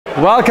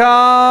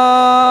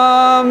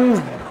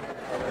Welcome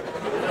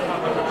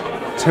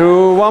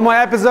to one more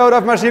episode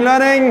of machine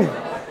learning.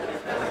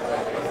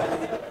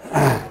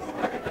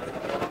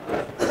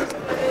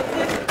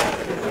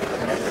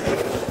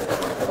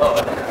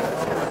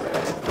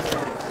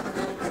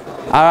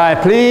 All right,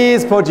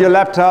 please put your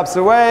laptops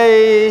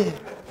away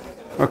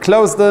or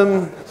close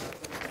them.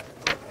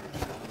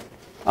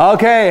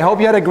 Okay, hope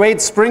you had a great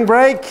spring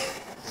break.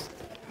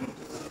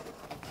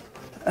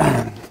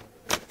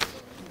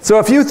 So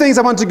a few things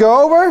I want to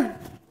go over.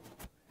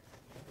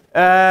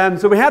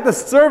 So we had the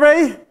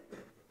survey,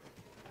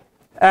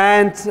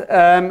 and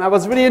I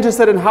was really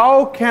interested in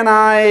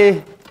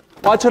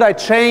what should I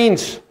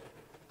change?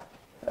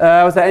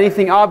 Was there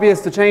anything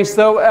obvious to change?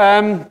 So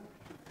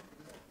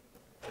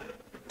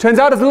turns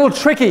out it's a little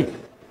tricky.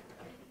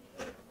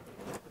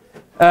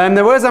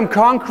 There were some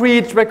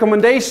concrete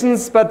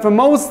recommendations, but for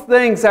most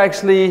things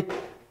actually,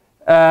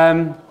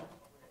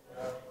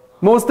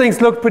 most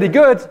things looked pretty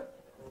good.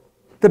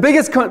 The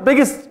biggest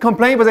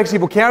complaint was actually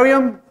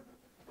vocarium.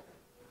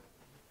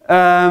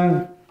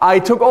 I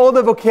took all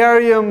the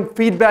vocarium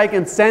feedback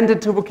and sent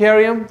it to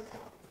vocarium.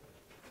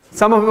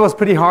 Some of it was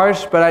pretty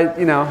harsh, but I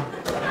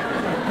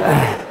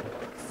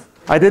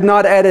did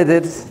not edit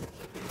it.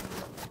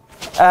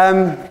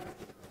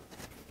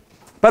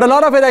 But a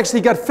lot of it actually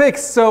got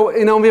fixed. So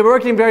we're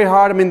working very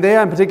hard. I mean, they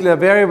are in particular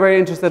very, very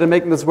interested in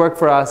making this work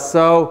for us.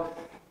 So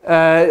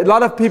a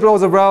lot of people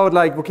also wrote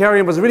like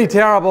vocarium was really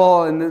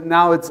terrible, and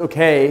now it's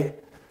okay.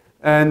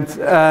 And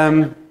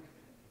the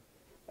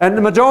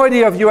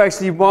majority of you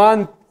actually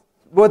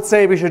would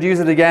say we should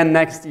use it again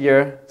next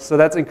year. So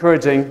that's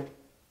encouraging.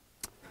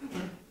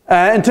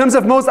 In terms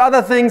of most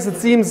other things, it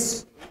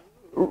seems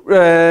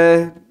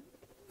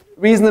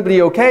reasonably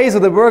okay. So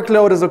the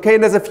workload is okay.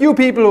 And there's a few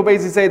people who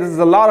basically say this is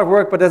a lot of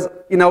work, but there's,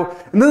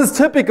 and this is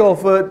typical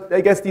for, I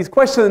guess, these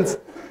questions.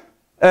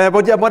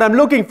 What I'm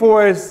looking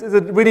for is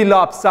it really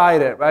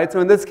lopsided, right?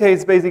 So in this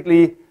case,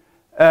 basically,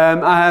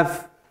 I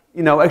have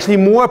actually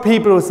more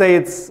people who say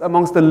it's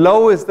amongst the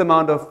lowest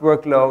amount of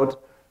workload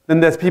than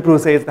there's people who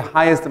say it's the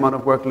highest amount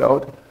of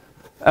workload.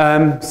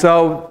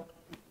 So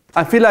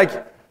I feel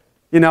like,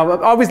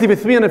 obviously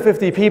with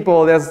 350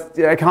 people,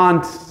 I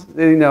can't,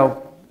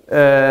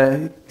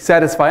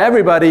 satisfy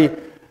everybody.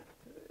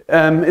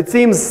 It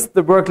seems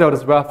the workload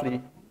is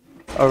roughly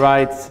all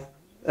right.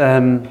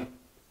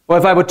 Well,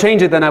 if I would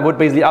change it, then I would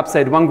basically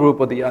upside one group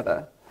or the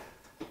other.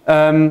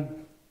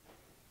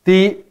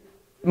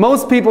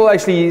 Most people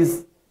actually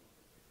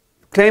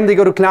claim they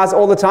go to class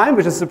all the time,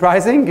 which is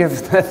surprising, given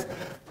that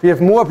we have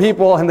more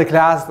people in the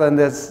class than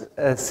there's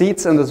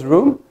seats in this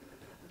room.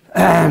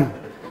 And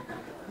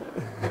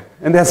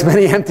there's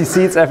many empty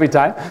seats every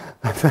time.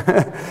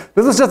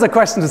 This is just a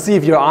question to see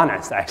if you're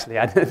honest, actually.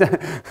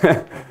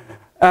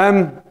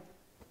 And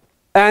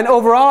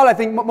overall, I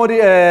think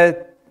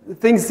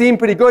things seem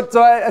pretty good.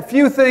 So a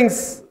few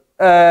things,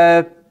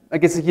 I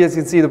guess here you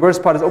can see the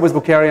worst part is always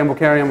vocarium.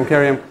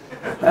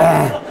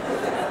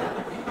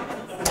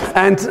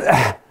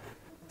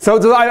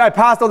 So I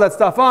passed all that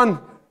stuff on.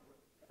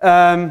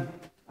 I'm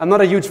not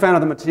a huge fan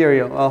of the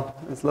material. Well,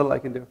 there's little I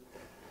can do.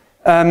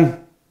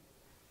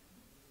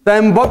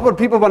 Then what would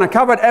people want to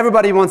cover?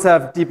 Everybody wants to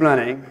have deep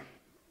learning.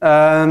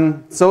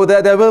 So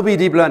there will be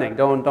deep learning.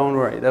 Don't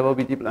worry. There will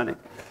be deep learning.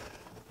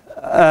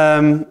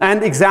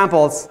 And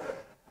examples.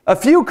 A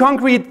few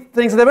concrete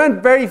things. There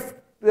weren't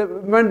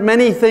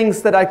many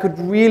things that I could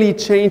really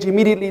change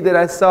immediately that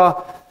I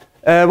saw.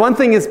 One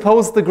thing is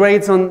post the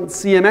grades on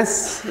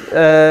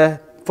CMS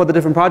for the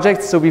different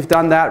projects. So we've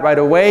done that right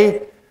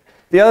away.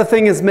 The other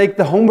thing is make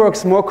the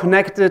homeworks more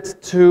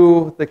connected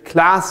to the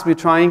class we're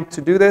trying to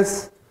do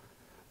this.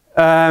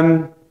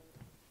 I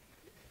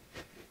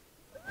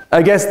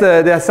guess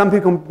there are some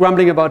people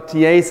grumbling about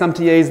TA, some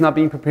TAs not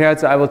being prepared,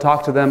 so I will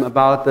talk to them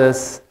about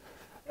this.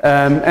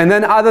 And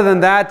then other than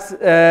that,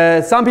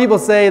 some people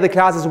say the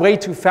class is way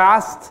too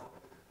fast,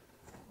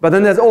 but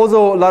then there's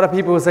also a lot of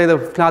people who say the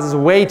class is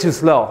way too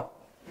slow.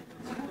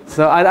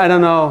 So I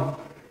don't know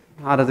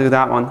how to do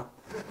that one.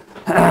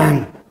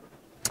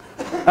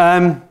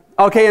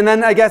 Okay, and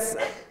then I guess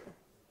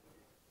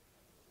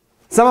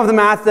some of the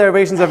math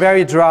derivations are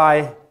very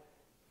dry.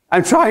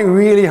 I'm trying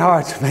really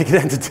hard to make it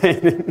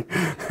entertaining.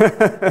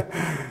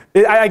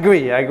 I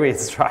agree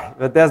it's dry.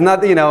 But there's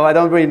not, I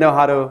don't really know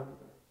how to,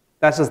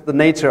 that's just the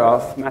nature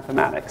of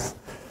mathematics.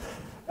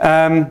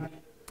 One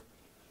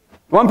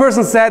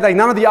person said,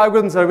 none of the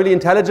algorithms are really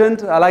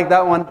intelligent. I like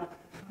that one.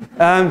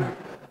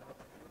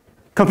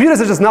 Computers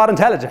are just not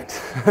intelligent.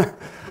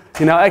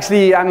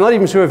 Actually, I'm not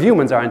even sure if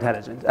humans are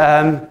intelligent.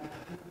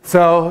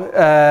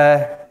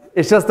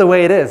 It's just the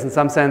way it is in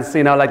some sense.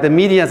 Like the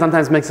media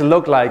sometimes makes it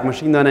look like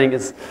machine learning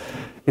is,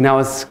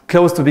 is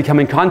close to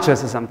becoming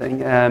conscious or something.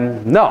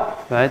 No,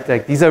 right?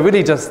 Like these are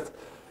really just,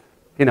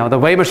 the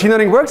way machine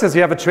learning works is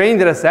you have a training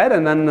data set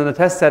and then a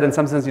test set. In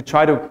some sense, you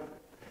try to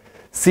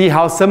see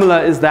how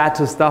similar is that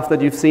to stuff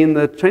that you've seen in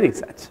the training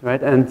set,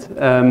 right? And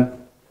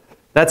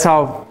that's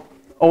how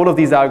all of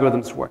these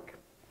algorithms work.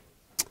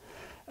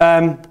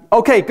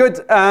 Okay, good.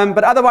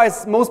 But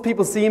otherwise, most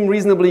people seem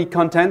reasonably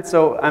content,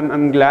 so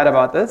I'm glad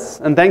about this.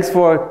 And thanks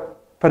for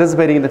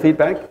participating in the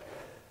feedback.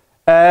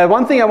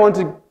 One thing I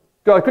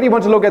quickly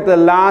want to look at the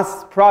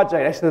last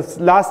project, actually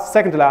the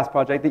second to last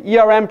project, the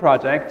ERM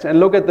project, and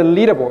look at the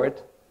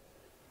leaderboard.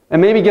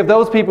 And maybe give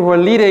those people who are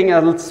leading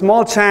a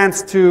small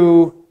chance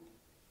to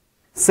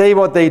say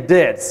what they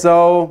did.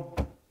 So,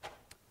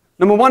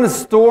 number one is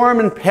Storm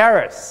in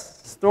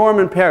Paris. Storm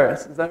in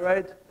Paris, is that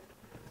right?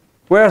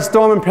 Where is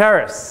Storm in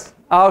Paris?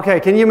 Okay,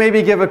 can you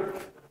maybe give a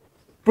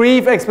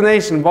brief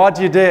explanation what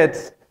you did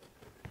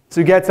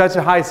to get such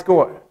a high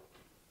score?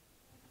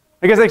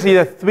 I guess actually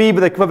the 3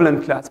 with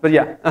equivalent class, but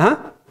yeah.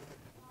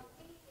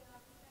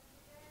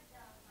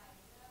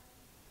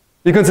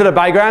 You consider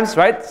bigrams,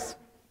 right?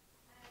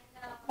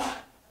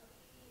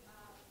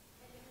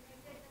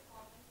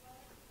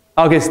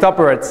 Okay, stop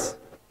words.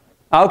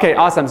 Okay,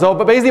 awesome. So,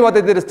 but basically what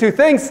they did is 2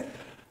 things.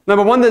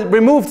 Number one, they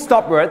removed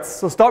stop words.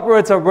 So stop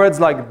words are words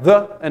like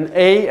the and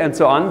a and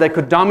so on that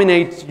could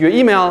dominate your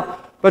email,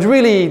 but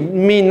really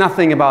mean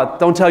nothing about,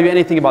 don't tell you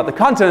anything about the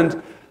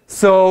content.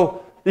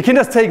 So you can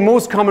just take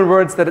most common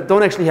words that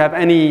don't actually have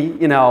any,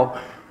 or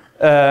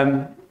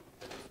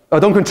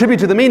don't contribute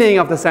to the meaning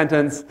of the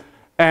sentence,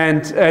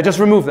 and just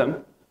remove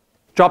them.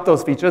 Drop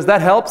those features.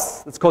 That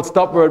helps. It's called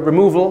stop word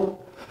removal.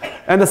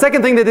 And the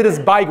second thing they did is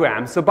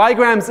bigrams. So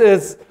bigrams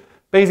is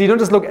basically you don't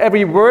just look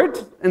every word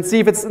and see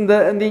if it's in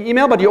the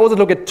email, but you also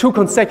look at 2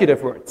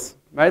 consecutive words,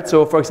 right?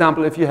 So for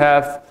example, if you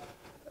have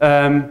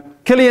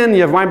Kilian,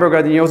 you have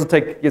Weinberger, then you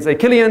say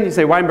Kilian, you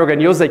say Weinberger,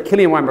 and you also say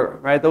Kilian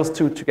Weinberger, right? Those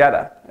 2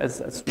 together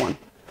as one.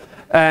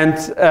 And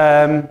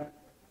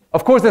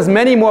of course, there's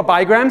many more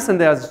bigrams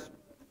and there's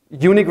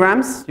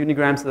unigrams.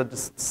 Unigrams are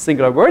just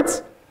singular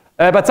words.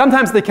 But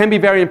sometimes they can be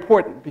very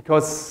important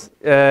because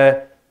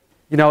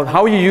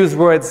how you use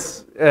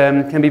words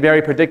can be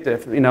very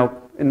predictive,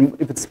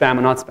 if it's spam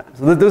or not spam.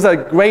 So those are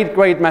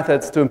great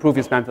methods to improve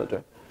your spam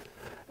filter.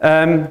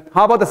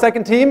 How about the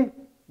second team?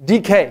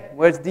 DK.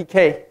 Where's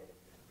DK?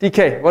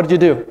 DK, what did you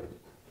do?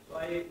 So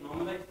I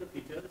normalized the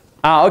features.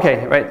 Ah,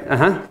 okay, right. The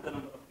number of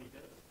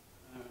features.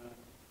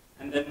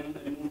 And then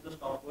remove the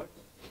stop words.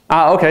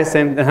 Ah, okay,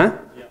 same. Yeah,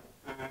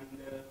 and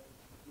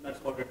that's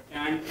about it.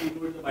 And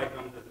include the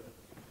bigrams as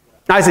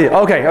well. I see.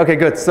 Okay,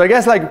 good. So I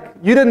guess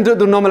you didn't do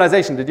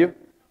normalization, did you?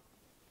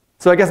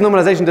 So I guess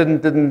normalization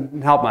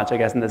didn't help much, I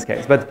guess, in this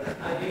case. But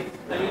I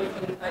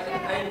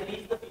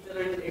increased the feature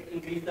and it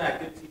increased the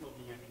accuracy for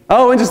me.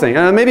 Oh, interesting.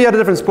 Maybe you had a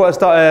different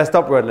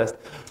stop word list.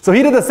 So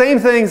he did the same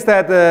things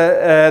that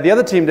the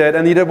other team did,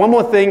 and he did one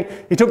more thing.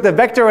 He took the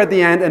vector at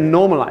the end and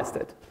normalized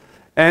it.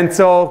 And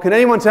so can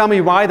anyone tell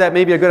me why that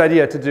may be a good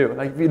idea to do?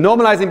 Like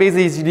normalizing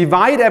basically is you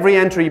divide every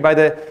entry by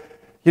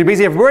you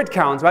basically have word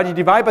counts, right? You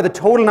divide by the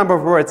total number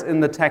of words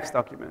in the text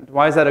document.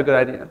 Why is that a good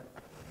idea?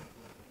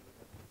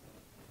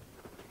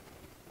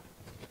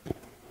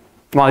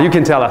 Well, you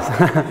can tell us.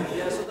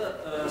 Yeah, so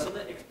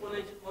the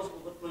explanation was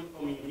overflowing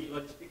for me. The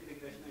logistic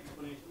regression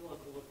explanation was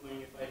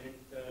overflowing if I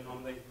didn't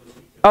normalize those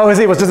features. Oh, I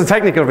see. It was just a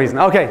technical reason.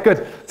 Okay,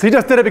 good. So he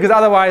just did it because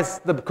otherwise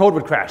the code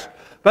would crash.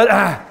 But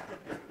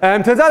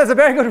turns out there's a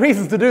very good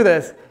reason to do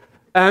this.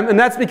 And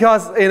that's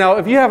because,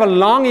 if you have a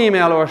long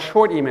email or a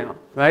short email,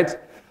 right,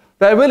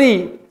 that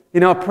really,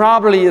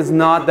 probably is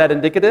not that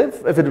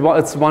indicative if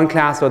it's one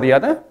class or the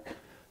other.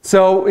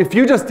 So if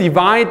you just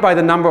divide by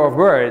the number of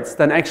words,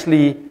 then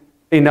actually,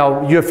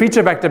 your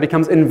feature vector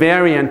becomes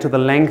invariant to the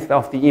length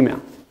of the email,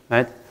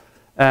 right?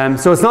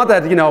 So it's not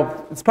that,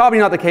 it's probably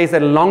not the case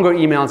that longer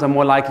emails are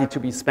more likely to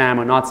be spam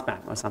or not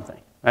spam or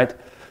something, right?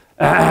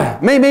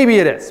 Maybe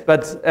it is,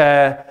 but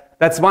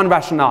that's one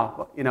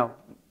rationale,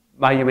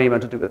 why you may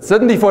want to do this.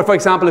 Certainly for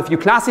example, if you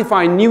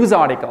classify news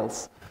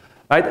articles,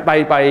 right,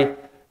 by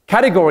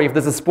category, if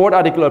there's a sport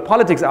article or a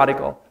politics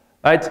article,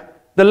 right,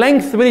 the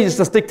length really is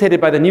just dictated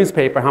by the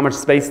newspaper, how much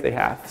space they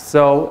have.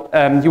 So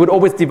you would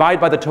always divide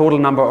by the total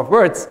number of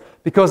words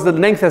because the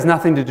length has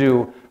nothing to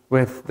do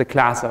with the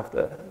class of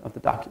the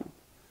document.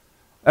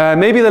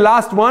 Maybe the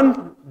last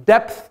one,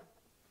 depth.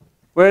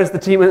 Where is the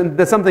team?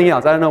 There's something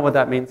else. I don't know what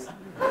that means.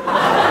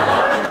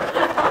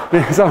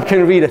 Someone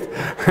can read it.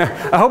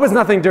 I hope it's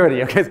nothing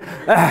dirty. Okay.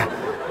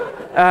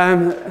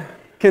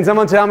 Can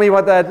someone tell me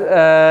what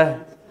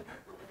that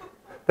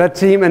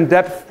team and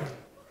depth,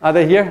 are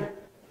they here?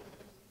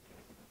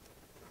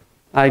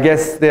 I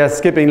guess they are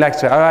skipping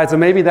lecture. All right, so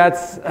maybe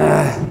that's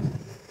the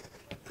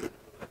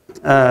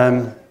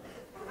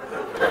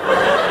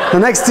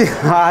next team.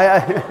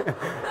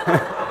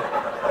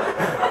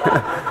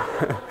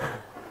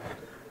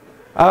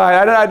 All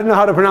right, I don't know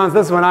how to pronounce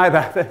this one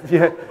either.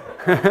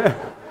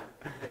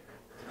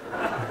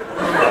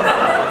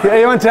 Can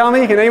anyone tell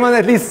me? Can anyone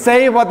at least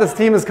say what this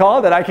team is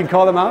called, that I can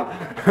call them out?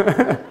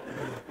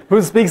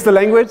 Who speaks the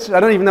language? I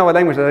don't even know what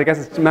language it is. I guess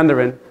it's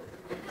Mandarin.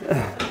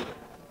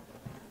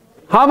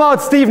 How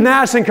about Steve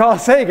Nash and Carl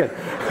Sagan?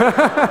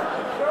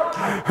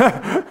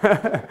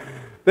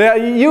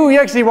 You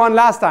actually won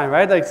last time,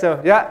 right? Like so,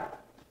 yeah.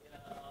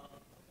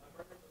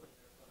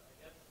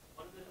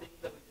 One of the things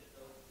that we did,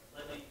 though,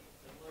 slightly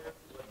similar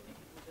to what you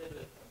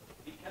did, is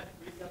we kept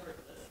 3 separate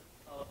lists.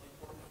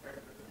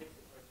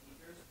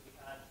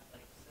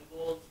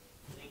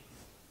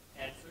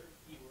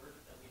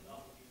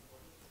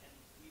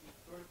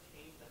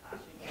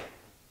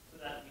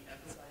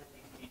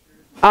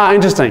 Ah,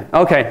 interesting.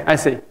 Okay, I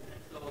see.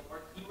 So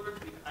for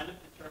keywords, we kind of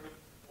determine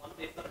one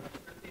based on a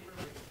research paper,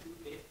 but two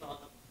based on,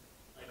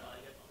 like, I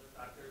guess, other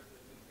factors,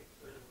 like we pick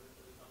certain words that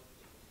we thought was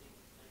interesting,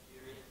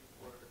 Nigerian,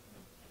 or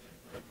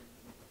I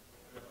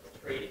guess,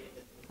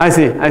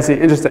 trading. I see,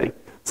 interesting.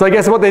 So I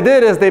guess what they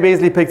did is they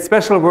basically picked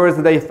special words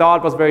that they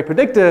thought was very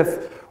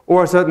predictive,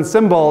 or certain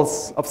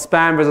symbols of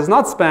spam versus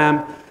not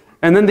spam,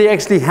 and then they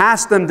actually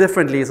hashed them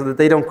differently so that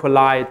they don't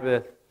collide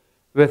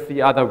with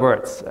the other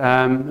words.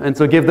 And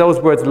so give those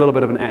words a little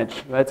bit of an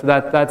edge, right? So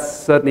that's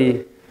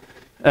certainly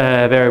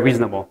very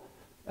reasonable.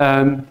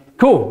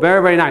 Cool,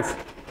 very, very nice.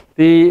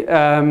 The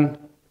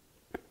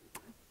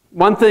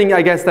one thing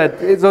I guess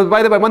so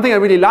by the way, one thing I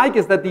really like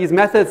is that these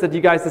methods that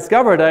you guys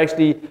discovered are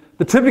actually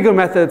the typical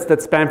methods that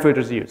spam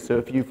filters use. So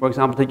if you, for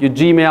example, take your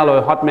Gmail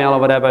or Hotmail or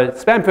whatever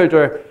spam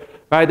filter,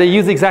 right, they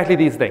use exactly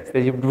these things.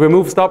 They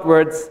remove stop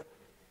words.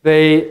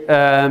 They,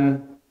 they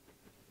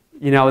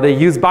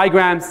use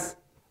bigrams.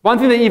 One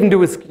thing they even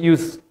do is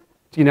use,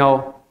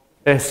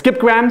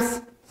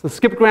 skipgrams. So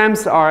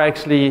skipgrams are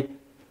actually,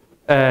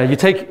 you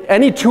take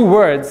any two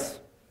words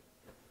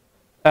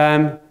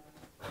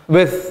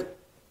with,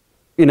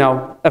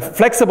 a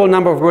flexible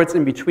number of words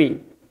in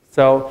between.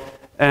 So,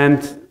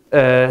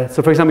 so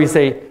for example, you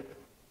say,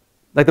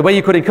 like the way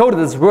you could encode it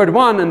is word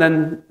 1 and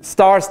then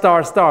star,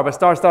 star, star, but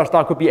star, star,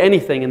 star could be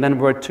anything, and then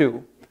word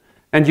 2.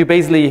 And you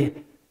basically,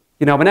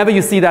 whenever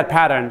you see that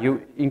pattern,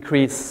 you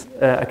increase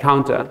a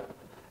counter.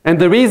 And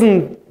the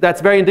reason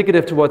that's very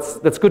indicative to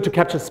that's good to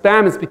capture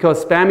spam is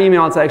because spam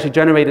emails are actually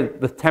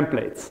generated with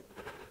templates.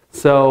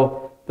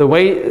 So the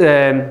way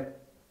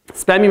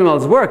spam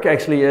emails work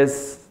actually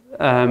is,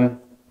 I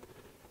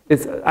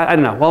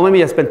don't know, well,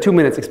 maybe I spent 2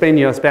 minutes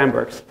explaining how spam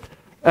works.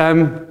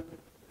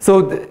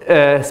 So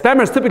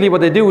spammers, typically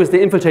what they do is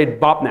they infiltrate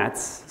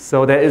botnets.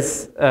 So there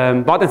is,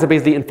 botnets are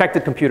basically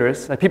infected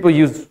computers. People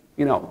use,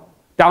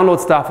 download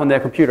stuff on their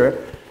computer.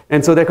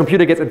 And so their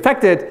computer gets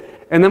infected.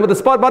 And then what the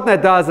spot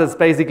botnet does is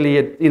basically,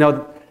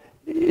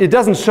 it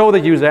doesn't show the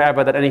user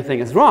ever that anything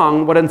is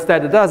wrong. What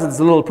instead it does is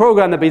a little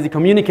program that basically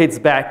communicates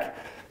back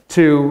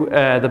to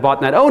the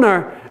botnet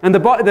owner. And the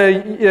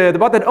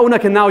botnet owner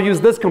can now use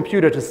this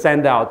computer to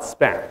send out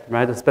spam,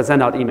 right? To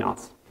send out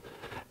emails.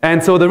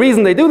 And so the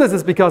reason they do this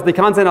is because they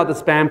can't send out the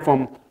spam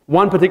from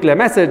one particular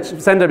message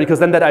sender, because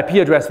then that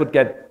IP address would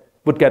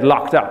get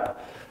locked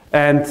up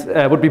and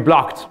would be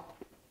blocked.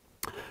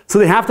 So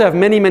they have to have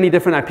many, many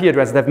different IP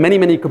addresses. They have many,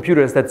 many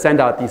computers that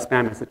send out these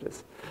spam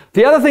messages.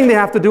 The other thing they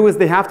have to do is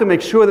they have to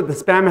make sure that the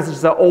spam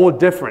messages are all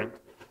different.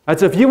 Right?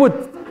 So if you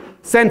would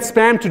send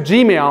spam to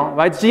Gmail,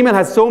 right? Gmail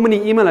has so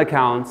many email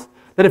accounts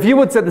that if you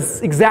would send the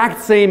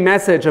exact same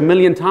message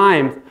 1,000,000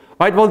 times,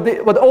 right? Well,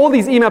 what all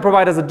these email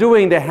providers are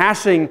doing, they're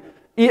hashing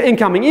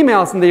incoming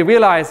emails, and they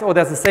realize, oh,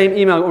 there's the same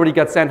email already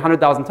got sent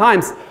 100,000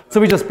 times, so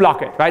we just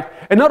block it, right?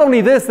 And not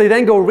only this, they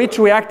then go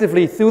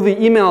retroactively through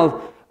the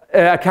email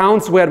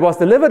accounts where it was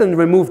delivered and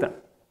remove them,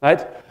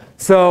 right?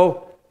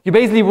 So you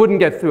basically wouldn't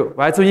get through,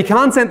 right? So you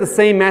can't send the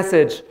same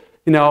message,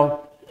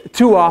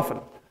 too often.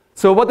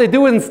 So what they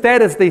do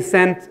instead is they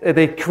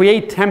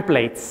create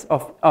templates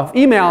of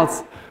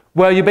emails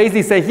where you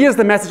basically say, here's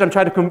the message I'm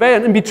trying to convey,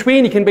 and in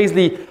between you can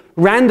basically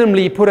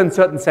randomly put in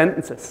certain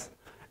sentences.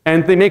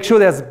 And they make sure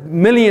there's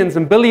millions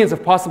and billions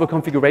of possible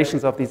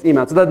configurations of these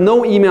emails so that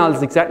no email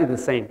is exactly the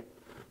same.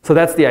 So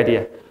that's the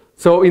idea.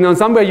 So,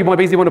 somewhere you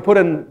basically want to put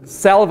in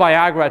sell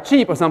Viagra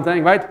cheap or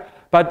something, right?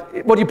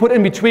 But what you put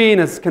in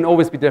between can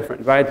always be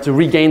different, right? To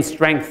regain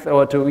strength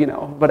or to,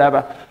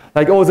 whatever.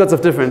 Like all sorts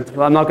of different.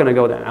 Well, I'm not going to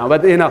go there now,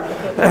 but,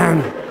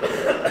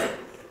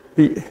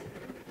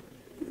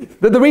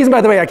 the reason,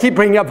 by the way, I keep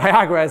bringing up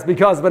Viagra is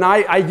because when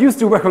I used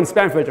to work on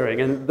spam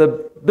filtering, and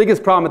the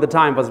biggest problem at the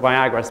time was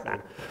Viagra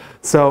spam.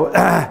 So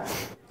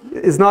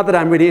it's not that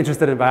I'm really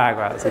interested in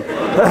Viagra.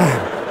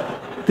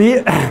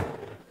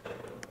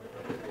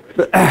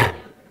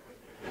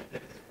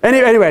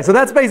 Anyway, so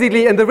that's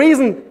basically, and the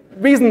reason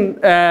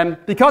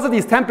because of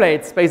these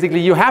templates,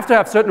 basically you have to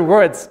have certain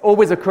words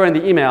always occur in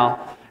the email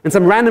and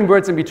some random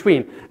words in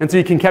between, and so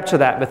you can capture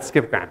that with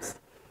skipgrams.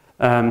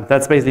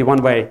 That's basically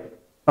one way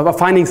of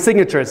finding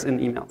signatures in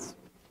emails.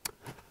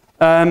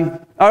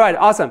 All right,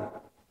 awesome.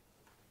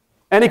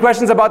 Any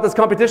questions about this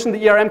competition,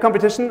 the ERM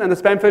competition and the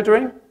spam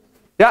filtering?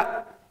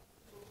 Yeah?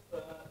 There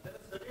are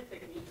certain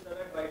techniques that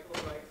I try to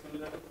apply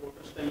similar to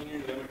photo stemming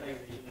and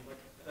lemmatization, but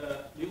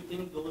do you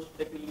think those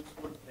techniques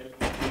would help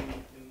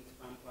in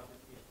spam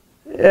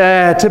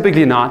classification?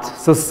 Typically not.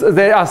 So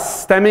they are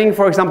stemming,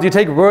 for example, you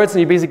take words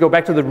and you basically go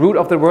back to the root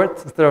of the word.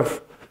 Instead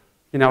of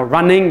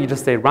running, you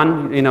just say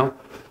run,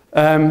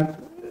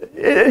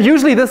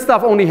 Usually this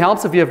stuff only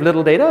helps if you have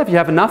little data. If you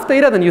have enough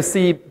data, then you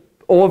see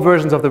all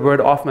versions of the word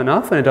often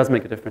enough, and it does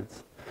make a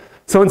difference.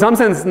 So in some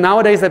sense,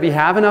 nowadays that we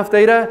have enough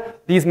data,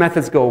 these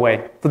methods go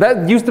away. So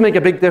that used to make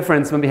a big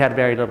difference when we had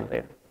very little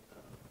data,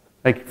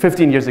 like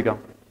 15 years ago.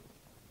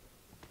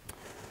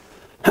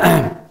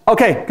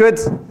 Okay, good.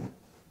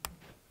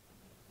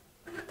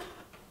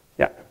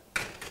 Yeah.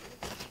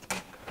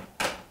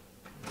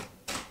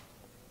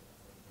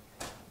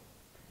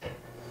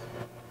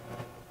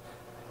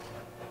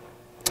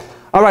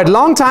 All right,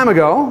 long time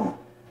ago,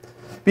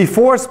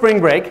 before spring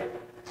break,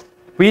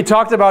 we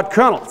talked about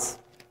kernels.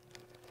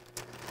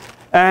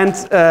 And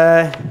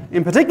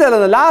in particular,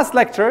 in the last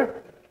lecture,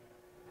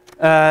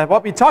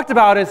 what we talked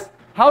about is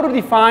how to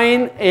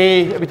define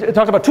we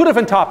talked about two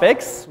different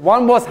topics.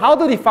 One was how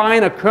to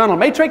define a kernel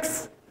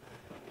matrix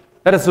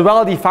that is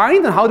well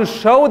defined and how to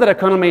show that a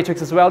kernel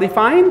matrix is well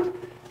defined.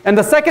 And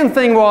the second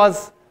thing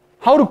was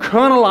how to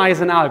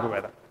kernelize an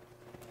algorithm.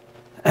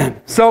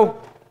 So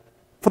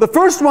for the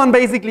first one,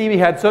 basically, we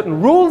had certain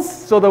rules.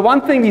 So the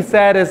one thing we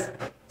said is,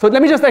 so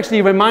let me just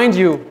actually remind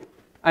you,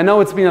 I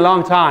know it's been a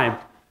long time.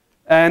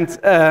 And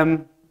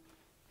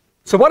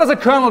so what does a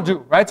kernel do,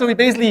 right? So we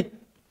basically,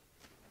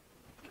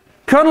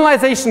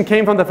 kernelization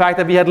came from the fact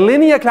that we had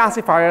linear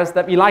classifiers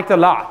that we liked a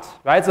lot,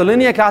 right? So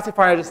linear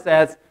classifier just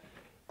says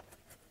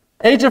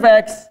h of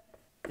x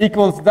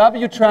equals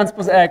w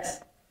transpose x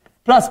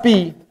plus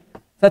b.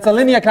 That's a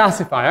linear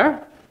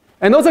classifier.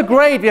 And those are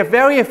great. We have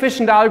very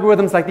efficient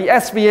algorithms like the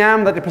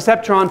SVM, like the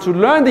perceptron to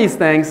learn these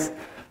things.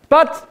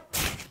 But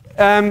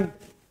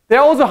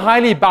they're also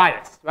highly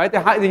biased, right? They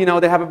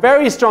have a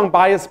very strong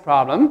bias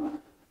problem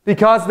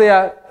because they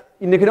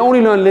can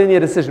only learn linear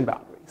decision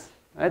boundaries.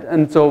 Right?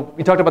 And so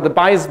we talked about the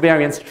bias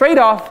variance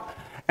trade-off.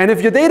 And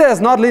if your data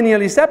is not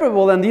linearly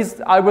separable, then these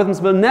algorithms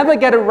will never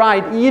get it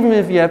right, even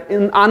if you have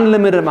an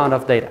unlimited amount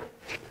of data.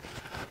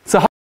 So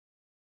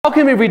how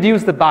can we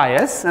reduce the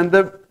bias? And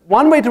the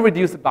one way to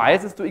reduce the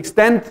bias is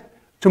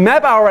to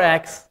map our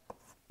x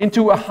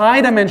into a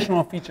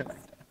high-dimensional feature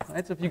vector.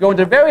 Right? So if you go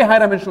into a very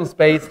high-dimensional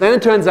space, then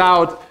it turns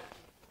out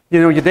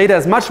your data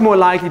is much more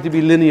likely to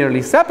be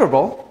linearly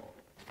separable.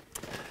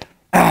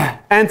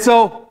 And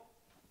so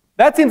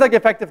that seems like an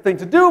effective thing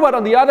to do, but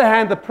on the other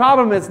hand, the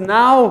problem is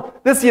now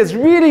this here is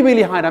really,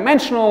 really high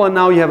dimensional, and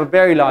now you have a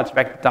very large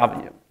vector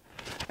W.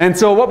 And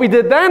so what we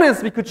did then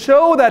is we could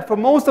show that for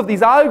most of these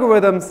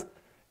algorithms,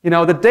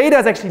 the data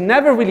is actually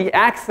never really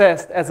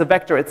accessed as a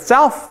vector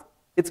itself.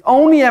 It's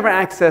only ever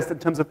accessed in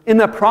terms of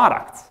inner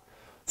products.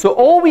 So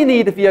all we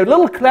need, if we are a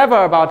little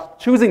clever about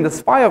choosing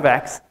this phi of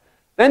x,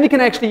 then we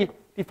can actually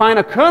define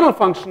a kernel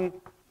function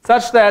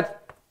such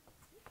that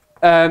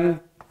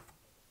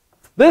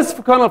this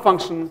kernel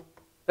function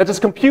that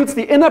just computes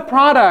the inner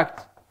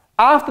product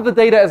after the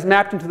data is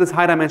mapped into this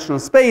high-dimensional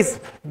space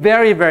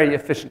very, very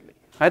efficiently.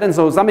 Right? And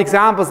so some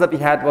examples that we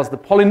had was the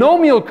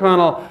polynomial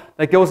kernel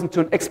that goes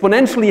into an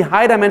exponentially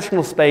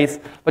high-dimensional space,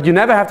 but you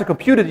never have to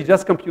compute it. You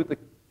just compute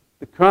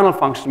the kernel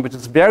function, which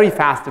is very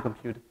fast to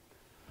compute.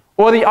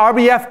 Or the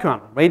RBF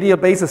kernel, radial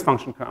basis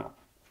function kernel,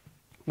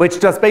 which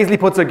just basically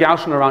puts a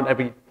Gaussian around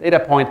every data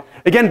point.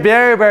 Again,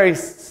 very, very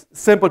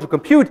simple to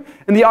compute.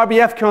 And the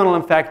RBF kernel,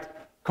 in fact,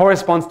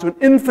 corresponds to an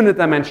infinite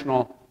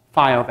dimensional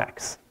phi of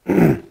x.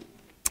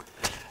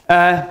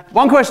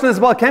 One question is,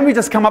 well, can we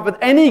just come up with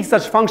any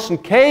such function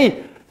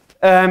k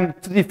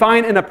to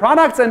define inner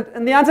products?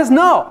 And the answer is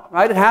no,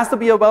 right? It has to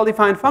be a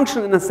well-defined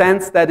function in the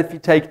sense that if you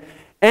take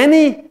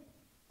any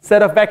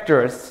set of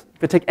vectors,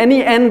 if you take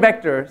any n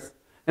vectors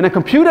in a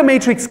computer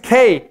matrix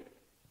K,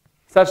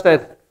 such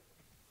that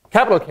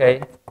capital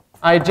K,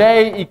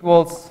 ij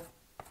equals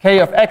k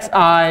of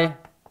xi,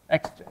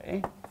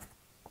 xj,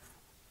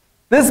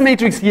 this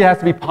matrix here has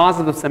to be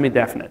positive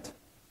semi-definite.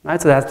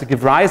 Right? So it has to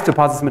give rise to a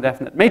positive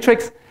semi-definite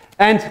matrix.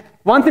 And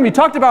one thing we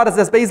talked about is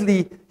there's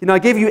basically, I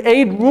gave you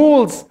 8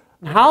 rules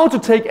on how to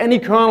take any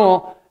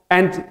kernel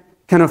and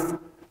kind of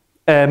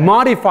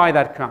modify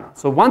that kernel.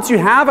 So once you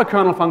have a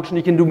kernel function,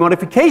 you can do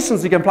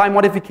modifications. You can apply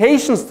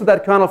modifications to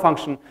that kernel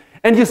function,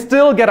 and you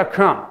still get a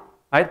kernel.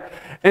 Right?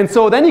 And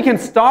so then you can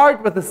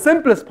start with the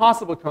simplest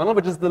possible kernel,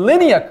 which is the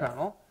linear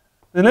kernel.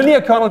 The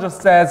linear kernel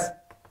just says,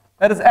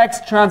 that is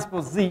x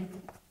transpose z.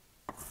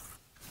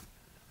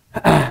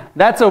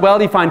 That's a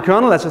well-defined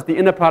kernel. That's just the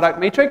inner product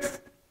matrix.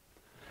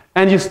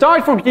 And you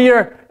start from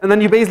here, and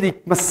then you basically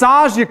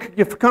massage your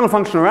kernel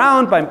function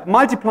around by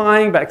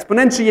multiplying, by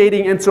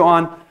exponentiating, and so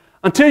on,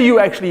 until you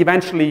actually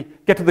eventually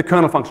get to the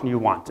kernel function you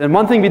want. And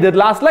one thing we did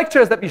last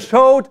lecture is that we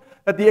showed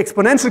that the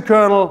exponential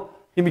kernel,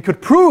 and we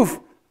could prove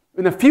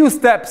in a few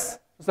steps,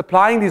 just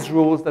applying these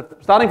rules, that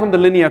starting from the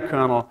linear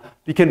kernel,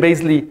 we can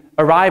basically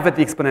arrive at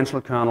the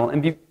exponential kernel,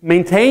 and we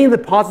maintain the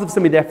positive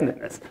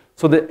semi-definiteness.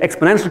 So the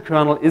exponential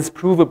kernel is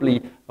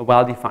provably a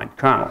well-defined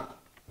kernel.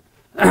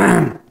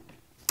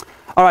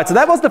 All right, so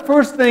that was the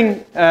first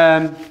thing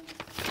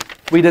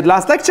we did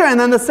last lecture. And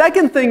then the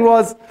second thing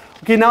was,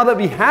 okay, now that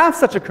we have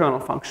such a kernel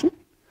function,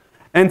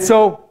 and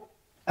so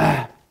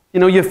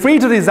you're free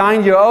to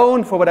design your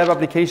own for whatever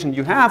application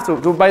you have.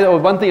 So by the way,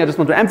 one thing I just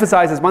want to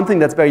emphasize is one thing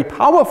that's very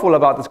powerful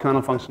about this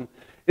kernel function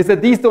is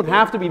that these don't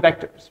have to be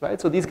vectors, right?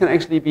 So these can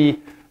actually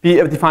be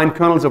defined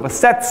kernels over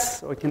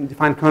sets, or it can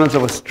define kernels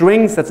over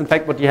strings. That's in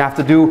fact what you have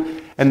to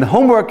do in the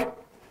homework.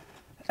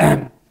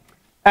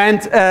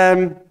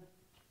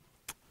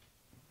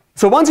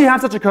 So once you have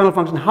such a kernel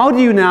function, how do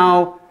you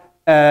now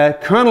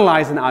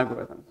kernelize an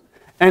algorithm?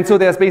 And so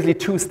there's basically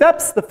 2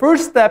 steps. The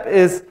first step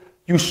is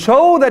you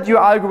show that your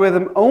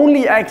algorithm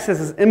only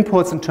accesses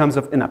inputs in terms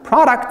of inner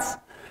products.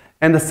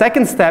 And the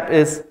second step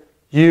is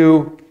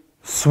you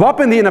swap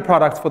in the inner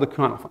products for the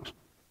kernel function.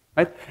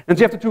 right? And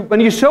so you have to, when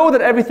you show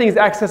that everything is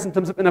accessed in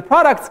terms of inner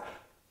products,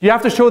 you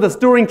have to show this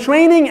during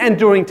training and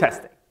during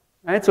testing,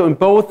 right? So in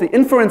both the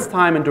inference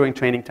time and during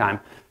training time,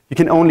 you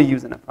can only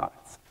use inner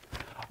products.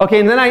 Okay,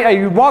 and then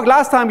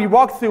last time we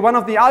walked through one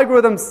of the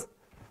algorithms,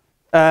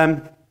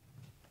 and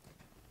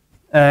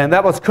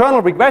that was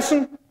kernel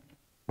regression.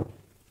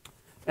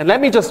 And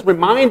let me just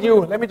remind you,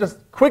 let me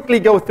just quickly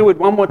go through it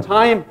one more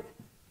time,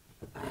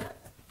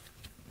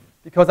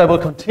 because I will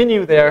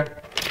continue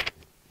there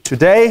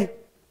today.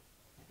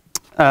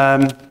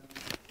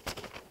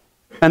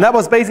 And that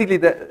was basically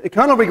the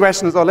kernel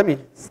regression. So let me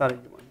study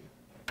you one.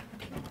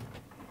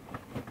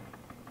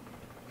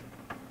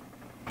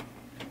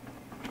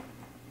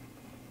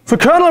 So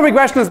kernel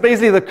regression is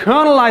basically the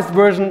kernelized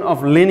version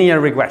of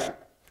linear regression.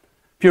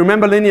 If you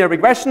remember, linear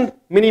regression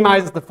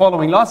minimizes the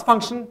following loss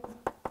function.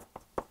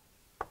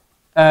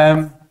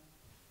 Well,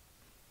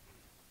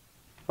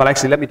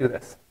 actually, let me do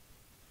this.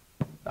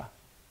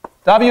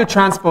 W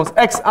transpose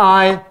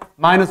xi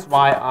minus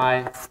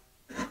yi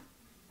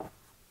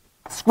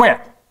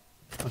squared.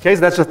 Okay,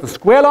 so that's just the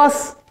square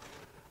loss.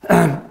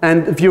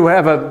 And if you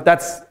have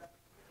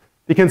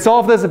we can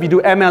solve this. If you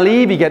do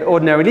MLE, we get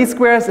ordinary least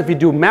squares. If we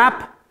do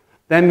map,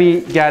 then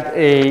we get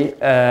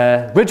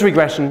a ridge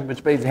regression,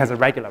 which basically has a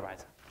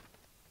regularizer.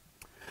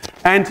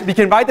 And we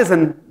can write this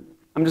in,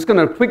 I'm just going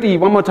to quickly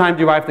one more time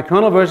derive the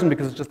kernel version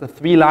because it's just a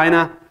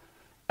 3-liner.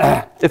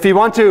 If you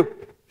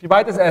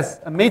write this as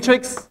a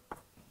matrix,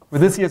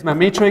 with this here is my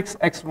matrix,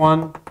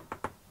 x1,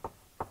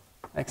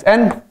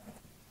 xn,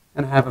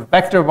 and I have a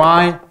vector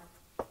y,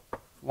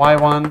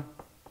 y1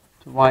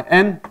 to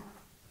yn.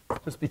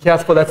 Just be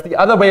careful, that's the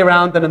other way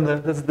around than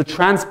this is the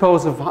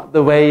transpose of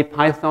the way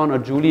Python or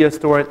Julia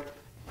store it.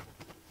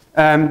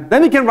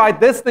 Then we can write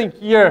this thing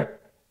here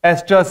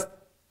as just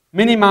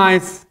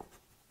minimize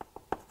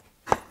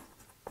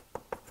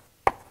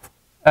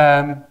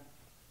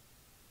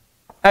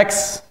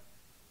x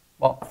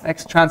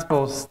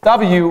transpose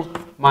w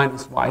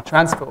minus y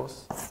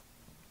transpose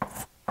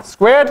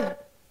squared.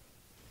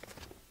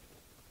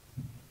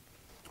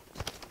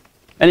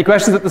 Any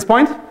questions at this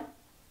point?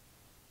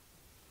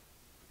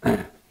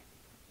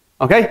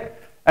 Okay,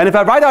 and if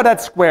I write out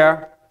that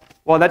square,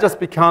 well, that just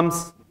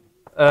becomes,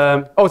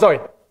 oh, sorry,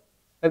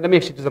 let me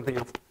actually do something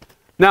else.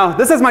 Now,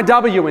 this is my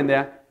w in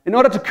there. In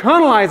order to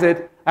kernelize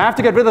it, I have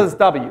to get rid of this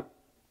w.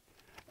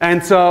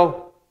 And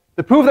so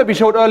the proof that we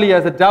showed earlier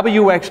is that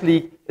w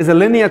actually is a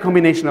linear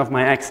combination of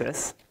my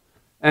x's.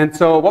 And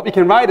so what we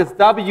can write is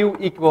w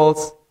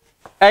equals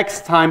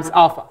x times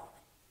alpha,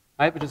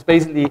 right? Which is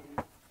basically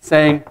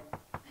saying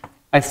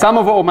I sum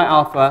over all my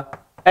alpha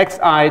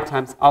xi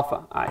times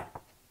alpha I.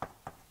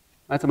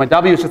 Right, so my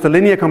w is just a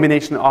linear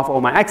combination of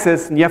all my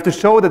x's, and you have to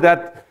show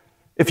that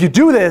if you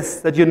do this,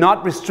 that you're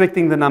not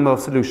restricting the number of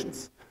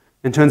solutions.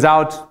 And it turns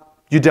out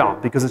you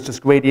don't, because it's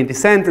just gradient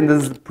descent, and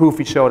this is the proof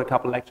we showed a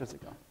couple lectures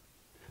ago.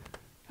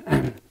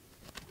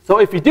 So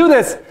if you do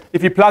this,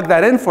 if you plug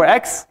that in for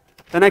x,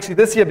 then actually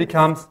this here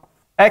becomes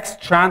x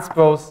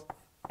transpose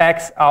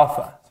x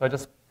alpha. So I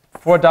just,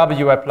 for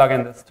w, I plug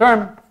in this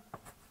term.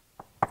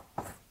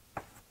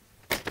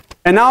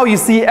 And now you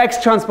see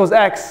x transpose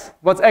x.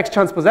 What's x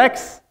transpose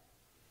x?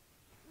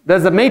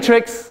 There's a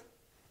matrix.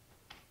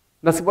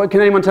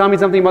 Can anyone tell me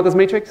something about this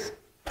matrix?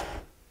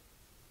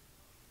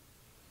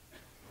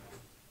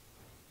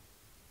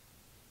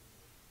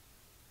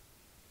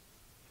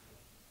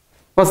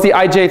 What's the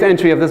ijth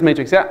entry of this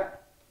matrix? Yeah?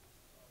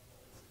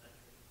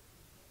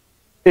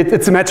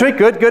 It's symmetric.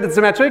 Good, it's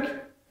symmetric.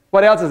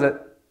 What else is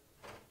it?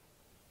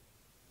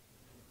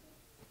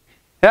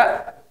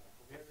 Yeah?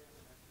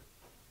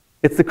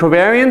 It's the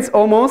covariance,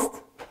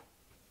 almost.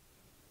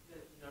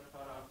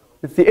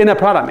 It's the inner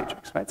product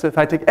matrix, right? So if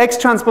I take x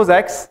transpose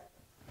x,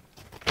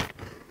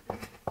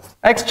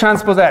 x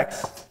transpose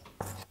x,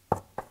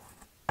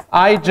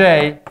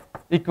 ij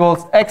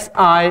equals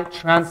xi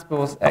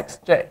transpose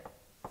xj.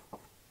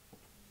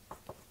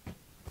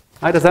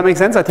 Right, does that make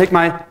sense? I take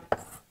my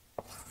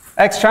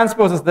x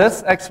transpose is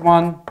this,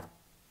 x1,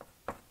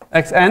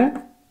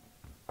 xn,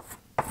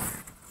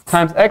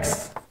 times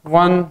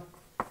x1,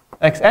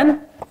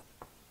 xn.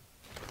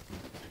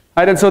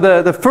 Right, and so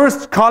the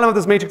first column of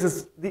this matrix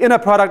is the inner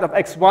product of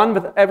x1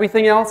 with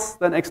everything else,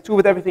 then x2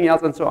 with everything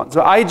else, and so on.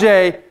 So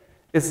ij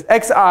is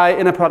xi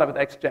inner product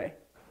with xj.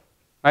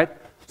 Right?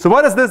 So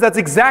what is this? That's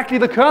exactly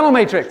the kernel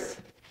matrix.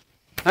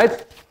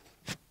 Right?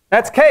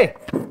 That's K.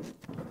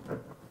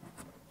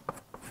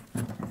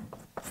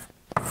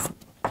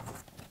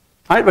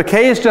 Right, but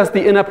K is just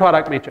the inner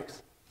product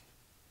matrix.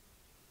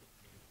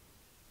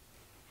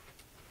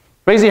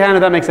 Raise your hand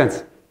if that makes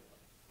sense.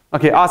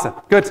 Okay, awesome,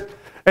 good.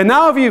 And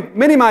now if you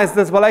minimize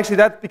this, well, actually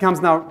that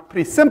becomes now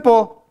pretty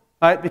simple.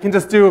 Right? We can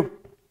just do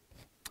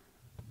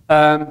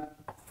right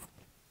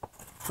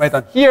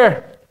down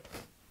here.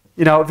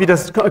 You know, if you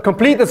just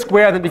complete the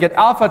square, then we get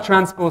alpha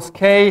transpose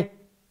K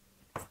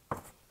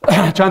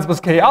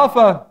transpose K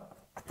alpha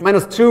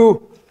minus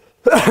 2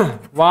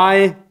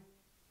 y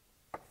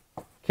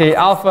K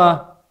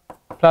alpha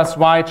plus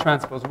y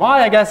transpose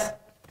y, I guess.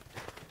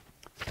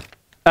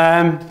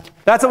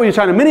 That's what we're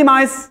trying to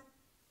minimize.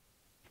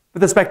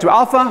 with respect to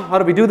alpha. How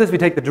do we do this? We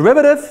take the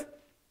derivative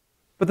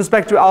with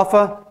respect to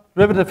alpha.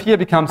 Derivative here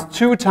becomes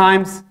 2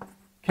 times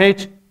k,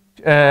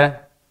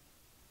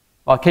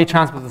 well, k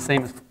transpose is the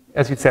same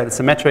as you said, it's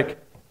symmetric.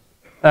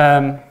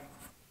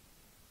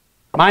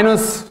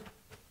 Minus,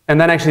 and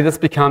then actually this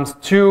becomes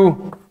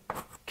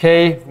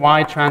 2k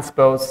y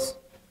transpose.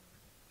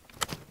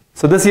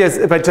 So this here is,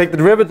 if I take the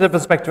derivative with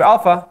respect to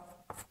alpha,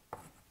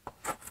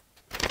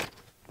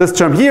 this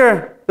term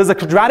here, this is a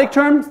quadratic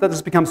term, so that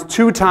just becomes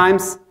 2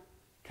 times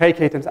k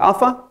times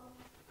alpha.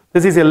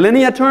 This is a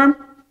linear term,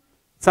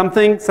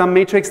 some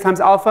matrix times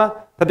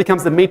alpha, that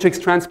becomes the matrix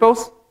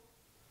transpose.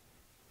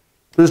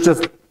 This is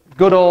just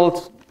good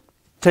old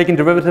taking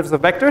derivatives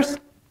of vectors.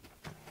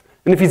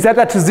 And if you set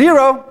that to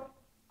 0,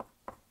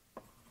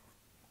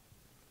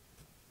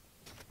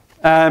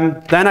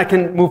 then I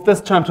can move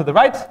this term to the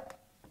right.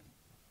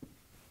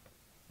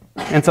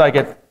 And so I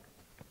get,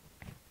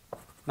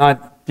 now I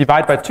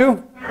divide by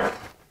 2.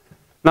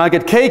 Now I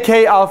get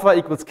k alpha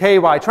equals ky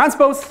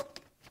transpose.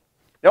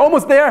 They're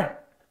almost there.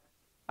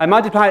 I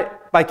multiply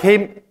by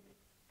k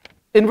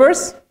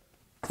inverse.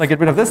 So I get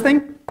rid of this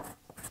thing.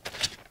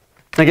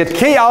 I get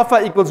k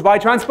alpha equals y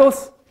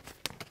transpose.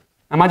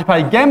 I multiply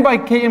again by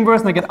k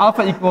inverse, and I get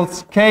alpha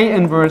equals k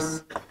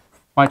inverse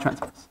y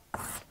transpose.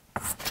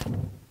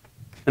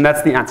 And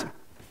that's the answer.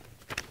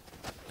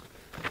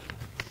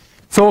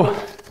 So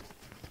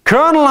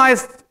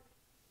kernelized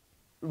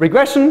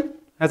regression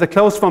has a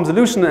closed form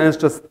solution, and it's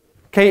just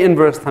k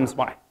inverse times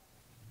y.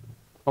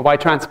 Or y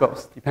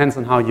transpose. Depends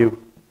on how you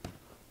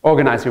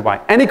organize your y.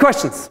 Any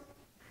questions?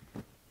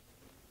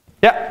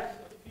 Yeah?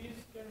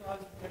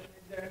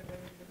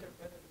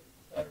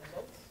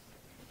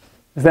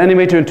 Is there any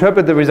way to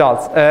interpret the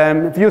results?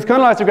 If you use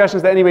kernelized regression,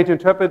 is there any way to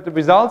interpret the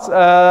results?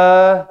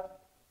 Well,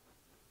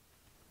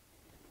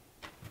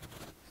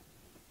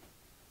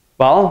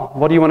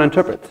 what do you want to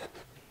interpret? So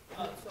I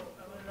want to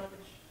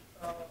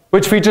know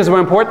which features were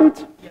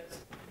important?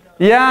 Yes.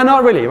 Yeah,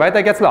 not really, right?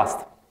 That gets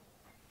lost.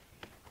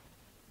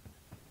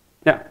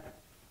 Yeah.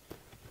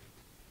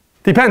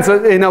 Depends.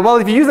 Well,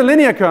 if you use a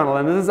linear kernel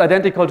and this is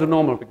identical to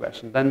normal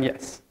regression, then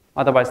yes.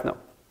 Otherwise, no.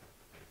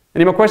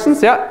 Any more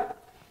questions? Yeah?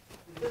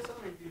 Is there some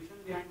intuition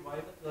behind why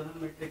the kernel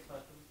matrix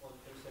has to be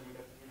positive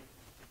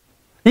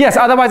semi-definite? Yes,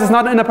 otherwise it's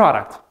not an inner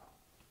product.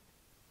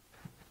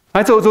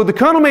 Right? So the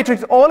kernel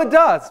matrix, all it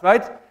does,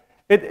 right?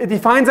 It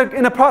defines an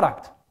inner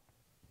product.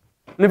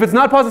 And if it's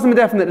not positive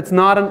semi-definite, it's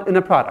not an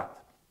inner product.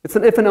 It's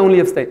an if and only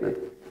if statement.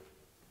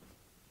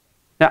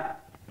 Yeah.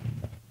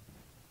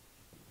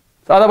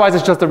 So otherwise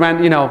it's just a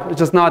random, it's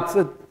just not,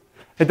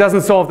 it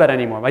doesn't solve that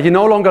anymore. Right? You're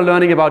no longer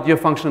learning about your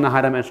function in a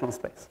high-dimensional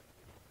space.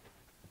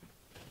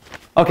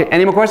 Okay,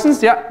 any more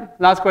questions? Yeah,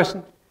 last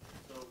question.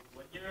 So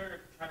when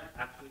you're trying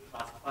to actually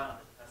classify on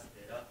the test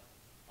data,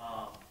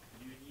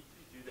 you need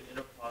to do the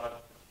inner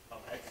product of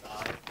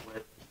xi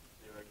with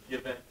your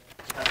given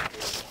test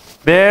data.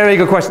 Very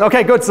good question.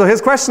 Okay, good. So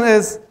his question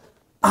is,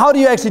 how do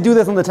you actually do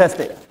this on the test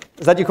data?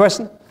 Is that your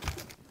question?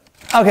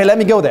 Okay, let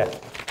me go there.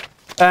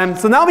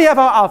 So now we have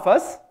our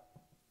alphas.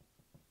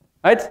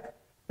 Right?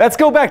 Let's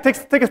go back, take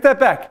a step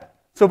back.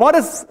 So what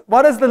is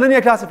the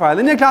linear classifier?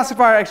 Linear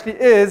classifier actually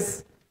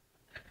is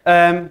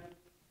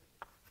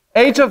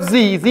h of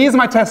z is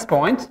my test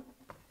point,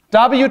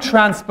 w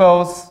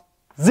transpose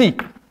z.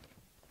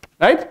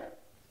 Right?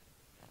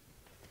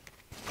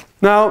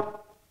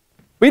 Now,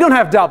 we don't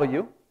have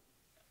w.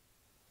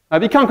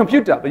 We can't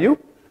compute w.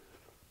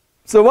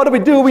 So what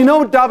do? We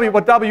know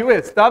what w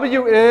is.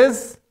 W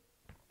is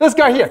this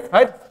guy here,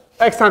 right?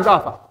 X times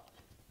alpha.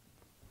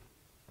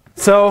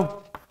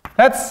 So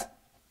that's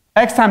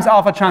x times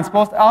alpha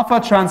transpose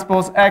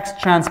x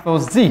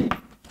transpose z.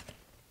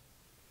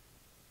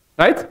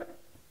 Right?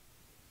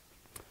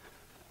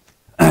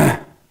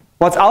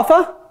 What's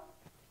alpha?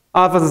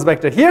 Alpha is this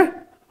vector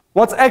here.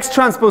 What's x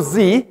transpose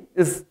z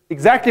is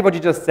exactly what you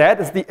just said.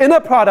 It's the inner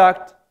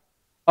product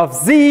of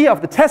z,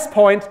 of the test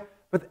point,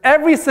 with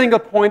every single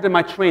point in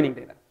my training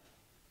data.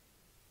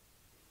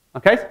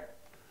 Okay?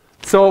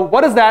 So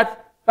what is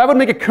that? That would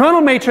make a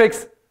kernel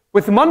matrix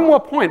with one more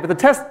point, with a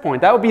test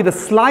point. That would be the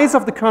slice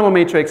of the kernel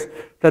matrix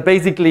that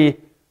basically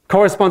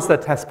corresponds to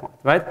that test point,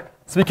 right?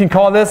 So we can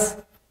call this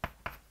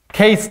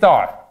K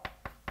star.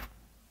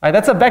 Right?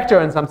 That's a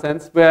vector in some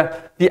sense,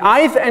 where the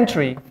ith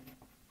entry,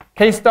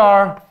 K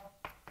star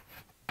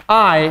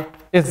I,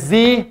 is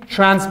Z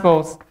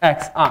transpose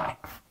Xi.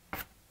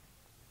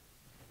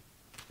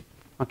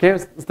 Okay,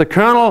 it's the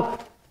kernel,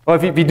 or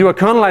if we do a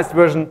kernelized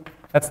version,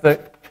 that's the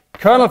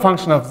kernel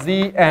function of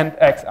Z and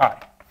Xi.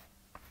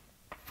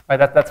 Right,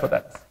 that's what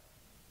that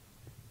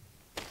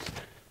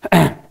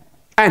is.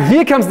 And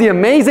here comes the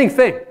amazing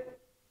thing.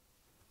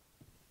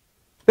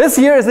 This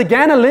here is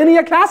again a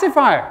linear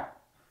classifier.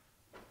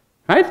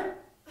 Right?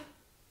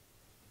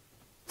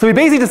 So we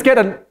basically just get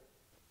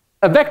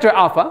a vector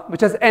alpha,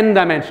 which has n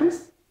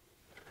dimensions.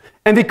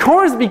 And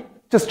because we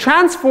just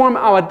transform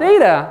our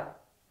data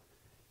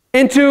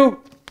into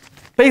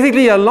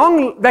basically a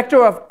long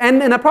vector of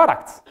n inner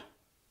products.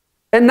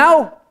 And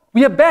now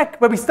we are back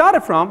where we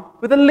started from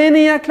with a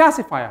linear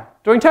classifier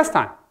during test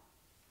time.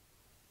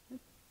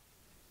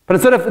 But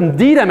instead of in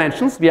d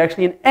dimensions, we're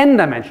actually in n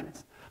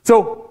dimensions.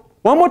 So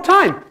one more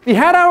time, we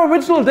had our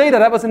original data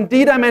that was in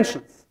d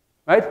dimensions,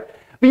 right?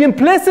 We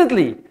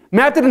implicitly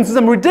mapped it into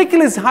some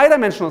ridiculous high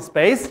dimensional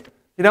space.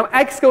 You know,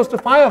 x goes to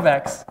phi of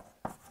x.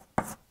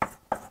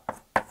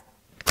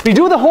 We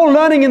do the whole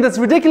learning in this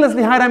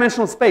ridiculously high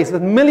dimensional space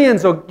with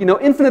millions or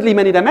infinitely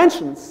many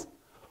dimensions.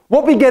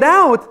 What we get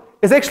out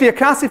is actually a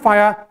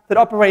classifier that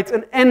operates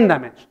in n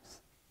dimensions.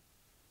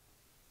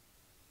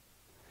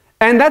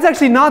 And that's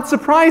actually not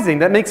surprising.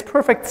 That makes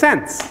perfect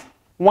sense.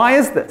 Why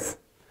is this?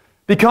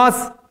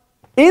 Because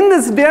in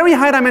this very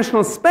high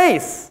dimensional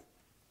space,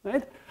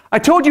 right, I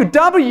told you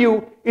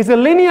W is a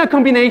linear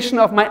combination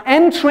of my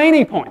n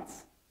training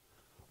points.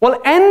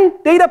 Well,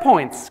 n data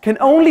points can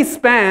only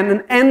span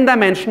an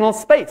n-dimensional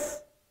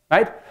space,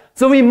 right?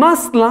 So we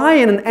must lie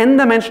in an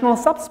n-dimensional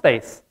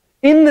subspace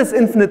in this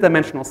infinite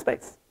dimensional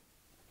space.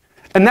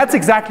 And that's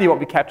exactly what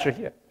we capture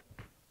here.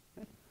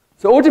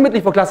 So ultimately,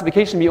 for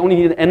classification, we only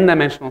need an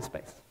n-dimensional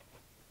space.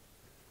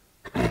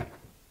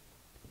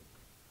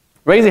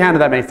 Raise your hand if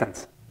that makes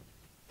sense.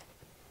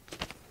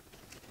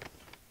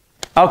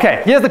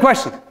 Okay, here's the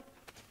question.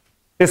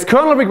 Is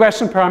kernel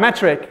regression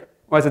parametric,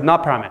 or is it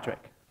not parametric?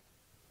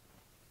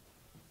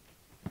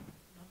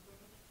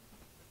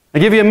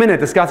 I'll give you a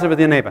minute, discuss it with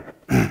your neighbor.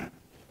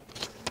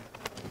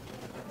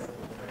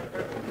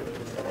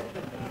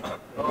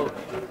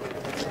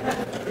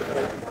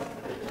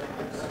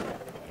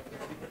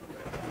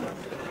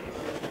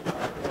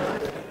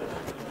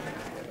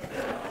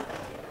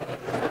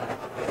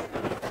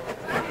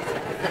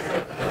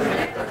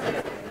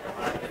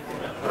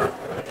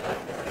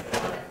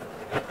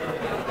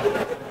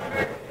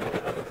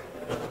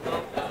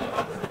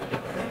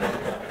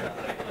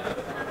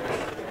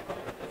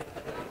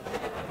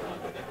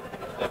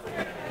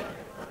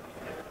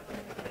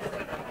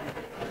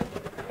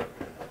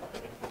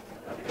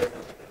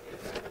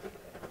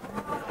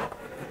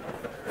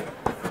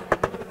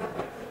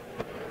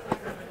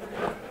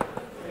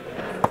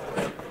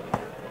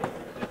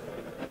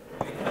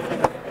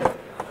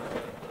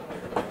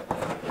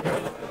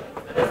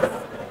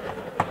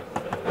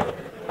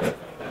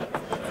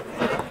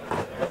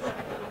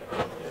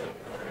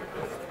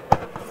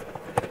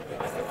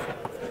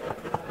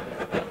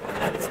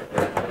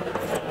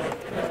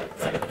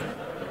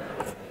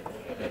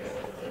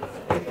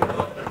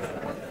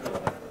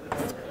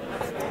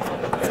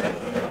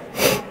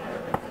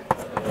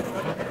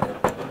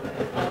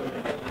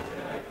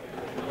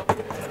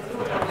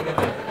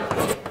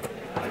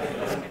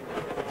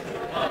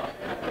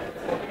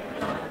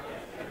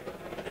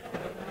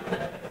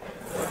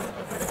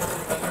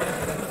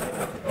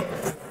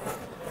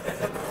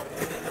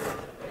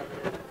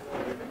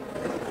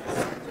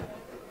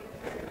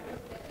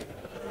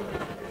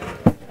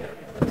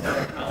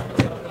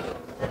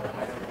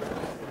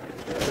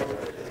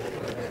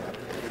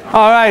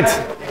 All right,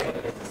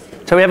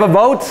 so we have a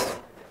vote.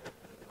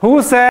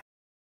 Who says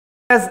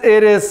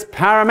it is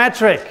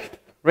parametric?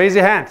 Raise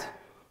your hand.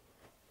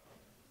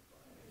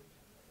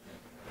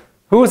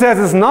 Who says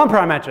it's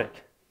non-parametric?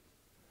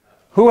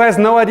 Who has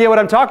no idea what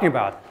I'm talking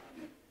about?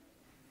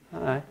 All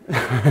right.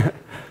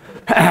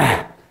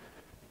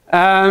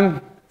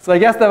 So I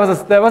guess there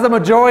was a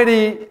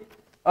majority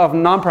of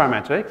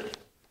non-parametric.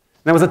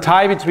 There was a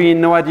tie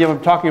between no idea what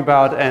I'm talking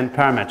about and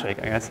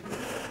parametric, I guess.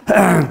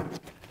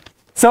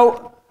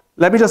 So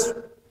let me just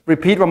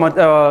repeat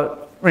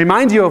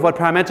remind you of what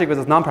parametric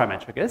versus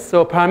non-parametric is.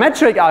 So a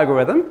parametric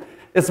algorithm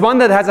is one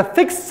that has a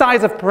fixed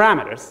size of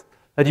parameters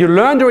that you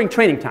learn during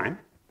training time,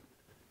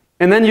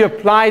 and then you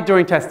apply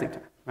during testing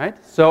time,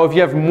 right? So if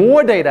you have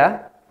more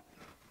data,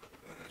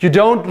 you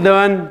don't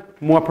learn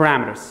more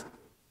parameters.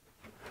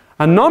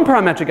 A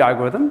non-parametric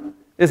algorithm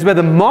is where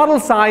the model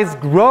size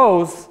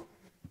grows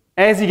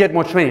as you get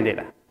more training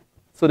data.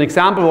 So an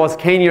example was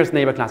K-nearest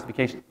neighbor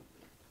classification.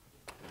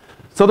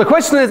 So the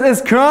question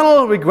is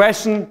kernel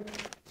regression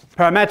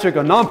parametric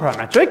or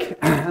non-parametric?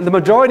 And the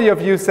majority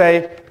of you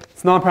say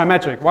it's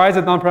non-parametric. Why is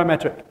it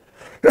non-parametric?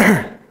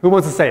 Who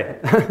wants to say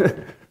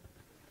it?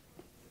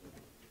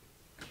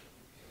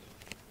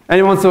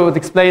 Anyone wants to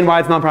explain why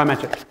it's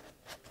non-parametric?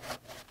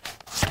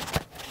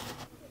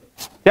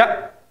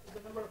 Yeah?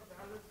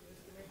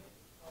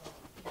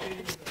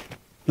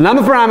 The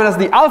number of parameters,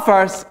 the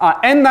alphas, are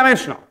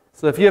n-dimensional.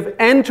 So if you have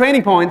n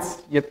training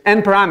points, you have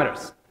n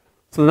parameters.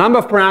 So the number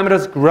of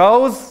parameters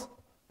grows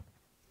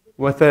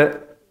with the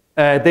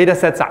data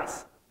set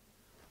size.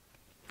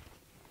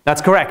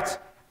 That's correct.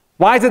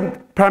 Why is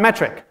it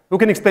parametric? Who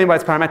can explain why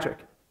it's parametric?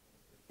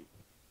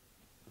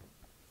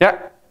 Yeah?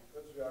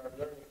 Because we are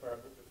learning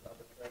parameters at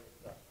the training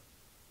time.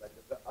 Like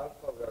the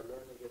alpha, we are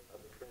learning it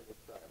at the training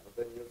time, and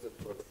then use it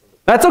for the...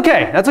 That's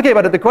okay. That's okay.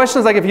 But the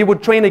question is, like, if you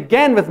would train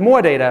again with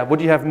more data, would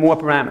you have more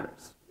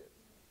parameters?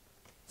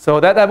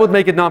 So that would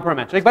make it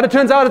non-parametric. But it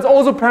turns out it's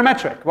also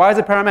parametric. Why is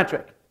it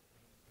parametric?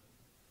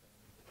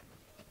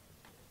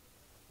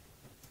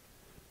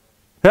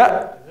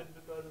 Yeah? Is it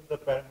because of the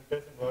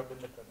parameters involved in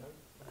the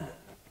kernel?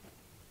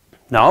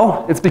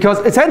 No, it's because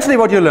essentially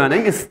what you're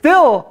learning is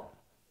still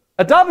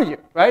a W,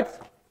 right?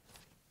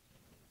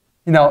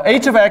 you know,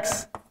 h of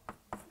x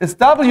is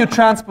w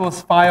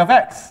transpose phi of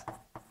x.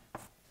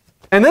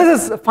 And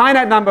this is a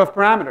finite number of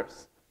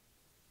parameters.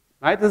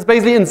 Right? This is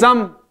basically in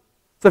some,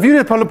 so if you need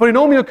a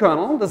polynomial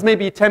kernel, this may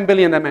be 10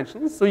 billion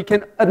dimensions, so you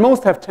can at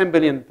most have 10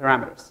 billion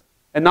parameters,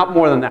 and not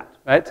more than that,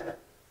 right?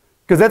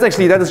 Because that's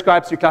actually, that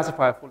describes your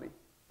classifier fully.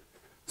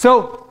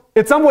 So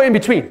it's somewhere in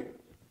between.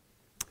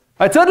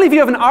 Right, certainly if you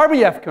have an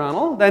RBF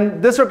kernel,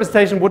 then this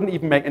representation wouldn't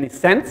even make any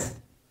sense,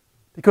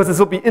 because this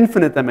would be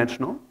infinite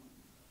dimensional.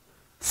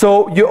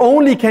 So you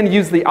only can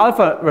use the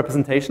alpha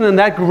representation, and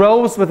that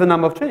grows with the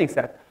number of training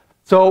set.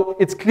 So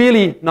it's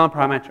clearly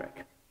non-parametric,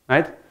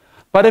 right?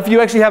 But if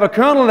you actually have a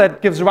kernel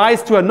that gives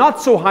rise to a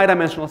not so high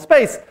dimensional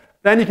space,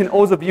 then you can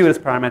also view it as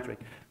parametric.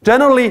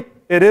 Generally,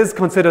 it is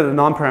considered a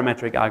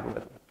non-parametric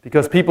algorithm,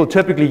 because people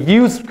typically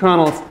use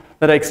kernels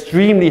that are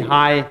extremely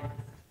high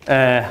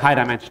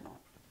dimensional.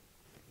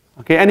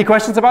 Okay, any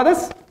questions about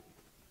this?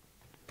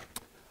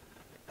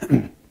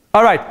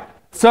 All right,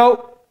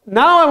 so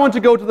now I want to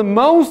go to the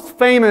most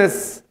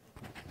famous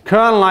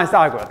kernelized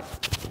algorithm.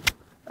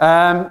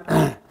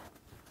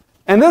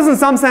 And this is in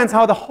some sense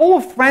how the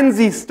whole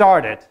frenzy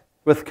started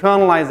with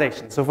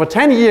kernelization. So for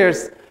 10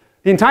 years,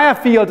 the entire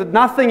field did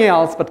nothing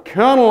else but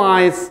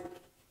kernelize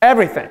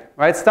everything,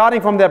 right?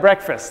 Starting from their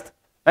breakfast,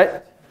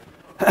 right?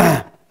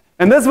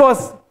 And this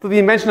was to the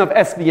invention of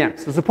SVMs.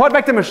 So support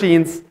vector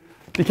machines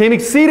became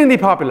exceedingly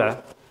popular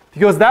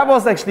because that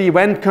was actually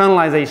when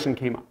kernelization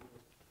came up.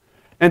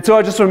 And so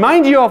I just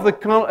remind you of the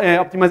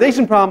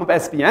optimization problem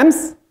of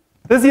SVMs.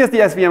 This here is the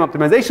SVM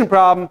optimization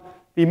problem.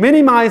 We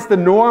minimize the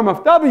norm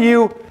of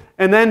W,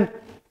 and then,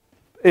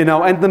 you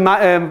know, and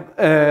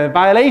the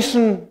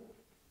violation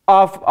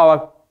of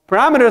our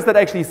parameters that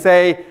actually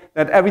say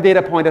that every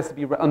data point has to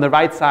be on the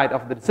right side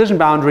of the decision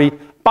boundary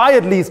by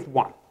at least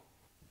 1.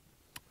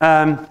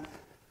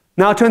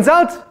 Now it turns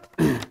out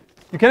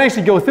you can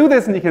actually go through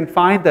this and you can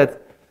find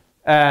that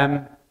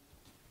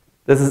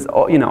this is,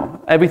 you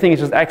know, everything is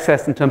just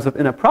accessed in terms of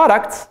inner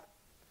products.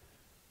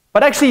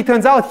 But actually it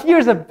turns out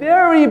here's a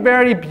very,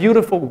 very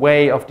beautiful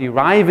way of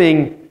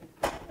deriving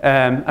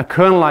a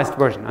kernelized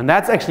version. And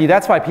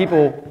that's why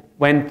people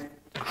went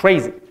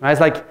crazy. Right?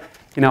 It's like,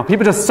 you know,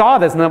 people just saw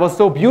this and it was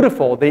so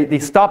beautiful. They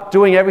stopped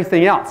doing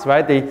everything else,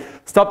 right? They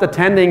stopped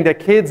attending their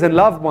kids and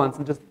loved ones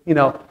and just, you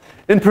know,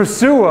 in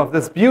pursuit of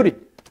this beauty.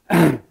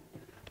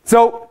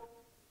 So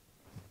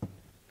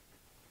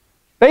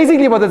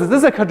basically what this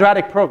is a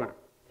quadratic program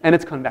and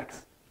it's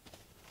convex.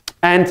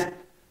 And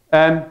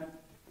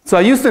so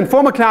I used to, in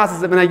former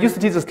classes, when I used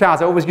to teach this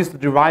class, I always used to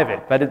derive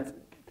it, but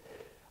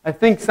I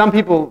think some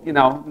people, you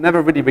know,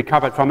 never really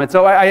recovered from it.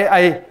 So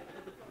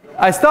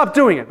I stopped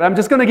doing it, but I'm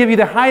just going to give you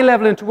the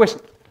high-level intuition.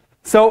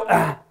 So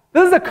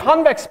this is a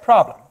convex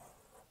problem.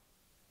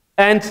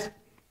 And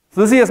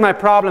so this here is my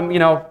problem, you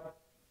know,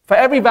 for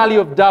every value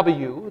of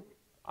W,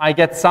 I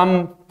get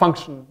some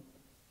function,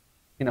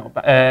 you know,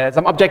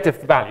 some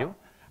objective value.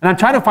 And I'm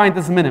trying to find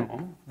this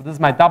minimum. This is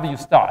my W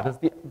star. This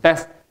is the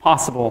best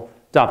possible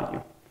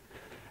W.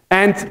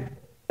 And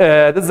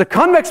this is a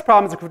convex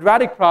problem. It's a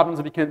quadratic problem,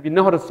 so we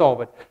know how to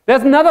solve it.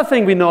 There's another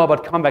thing we know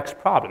about convex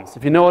problems.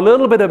 If you know a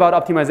little bit about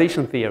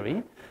optimization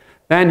theory,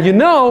 then you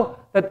know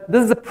that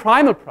this is a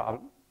primal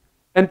problem.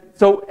 And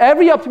so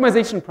every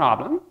optimization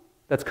problem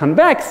that's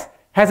convex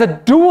has a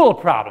dual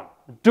problem.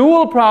 A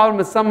dual problem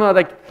is somehow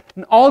like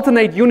an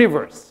alternate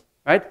universe,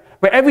 right?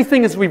 Where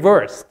everything is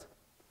reversed.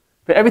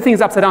 Where everything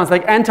is upside down. It's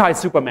like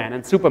anti-Superman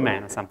and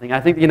Superman or something. I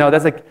think, you know,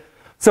 that's like,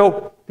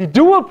 so the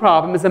dual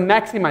problem is a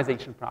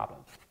maximization problem.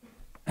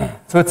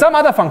 So it's some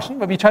other function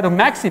where we try to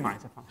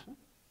maximize a function.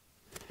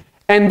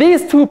 And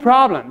these two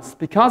problems,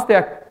 because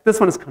this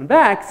one is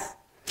convex,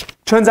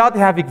 turns out they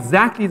have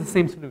exactly the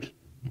same solution.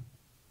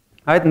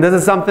 Right? And this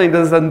is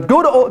a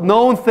good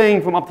known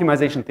thing from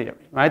optimization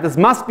theory. Right? This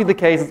must be the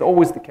case, it's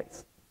always the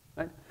case.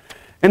 Right?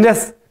 And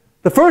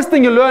the first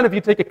thing you learn if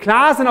you take a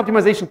class in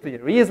optimization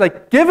theory is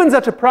like, given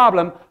such a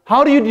problem,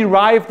 how do you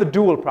derive the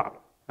dual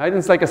problem? Right? And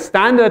it's like a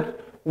standard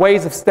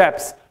ways of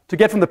steps to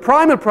get from the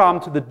primal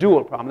problem to the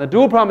dual problem. The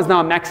dual problem is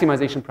now a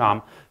maximization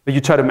problem where you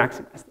try to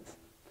maximize this.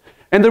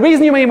 And the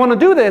reason you may want to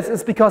do this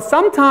is because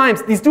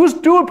sometimes these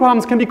dual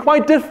problems can be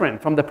quite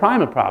different from the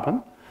primal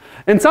problem.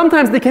 And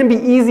sometimes they can be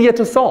easier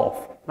to solve,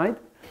 right?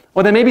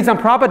 Or there may be some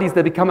properties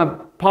that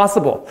become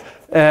possible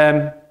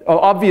or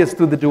obvious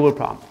to the dual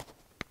problem.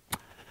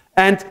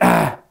 And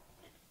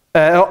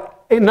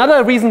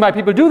another reason why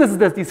people do this is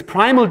that these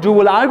primal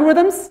dual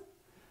algorithms,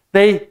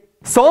 they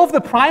solve the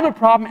primal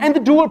problem and the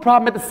dual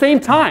problem at the same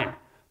time.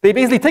 They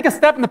basically take a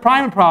step in the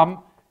primal problem,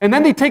 and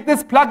then they take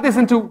this, plug this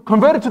into,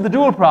 convert it to the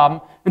dual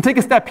problem, and take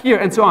a step here,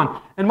 and so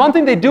on. And one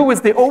thing they do is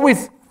they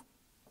always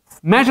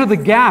measure the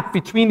gap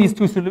between these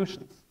two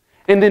solutions.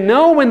 And they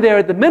know when they're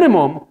at the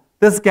minimum,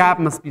 this gap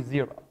must be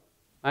 0.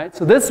 Right?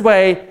 So this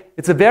way,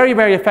 it's a very,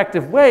 very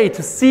effective way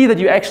to see that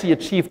you actually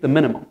achieve the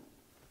minimum.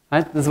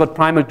 Right? This is what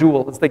primal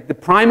dual, it's like the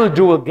primal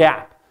dual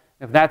gap,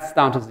 if that's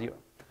down to 0.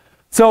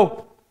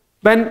 So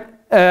when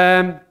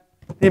the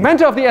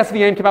inventor of the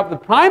SVM came up with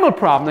the primal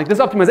problem, like this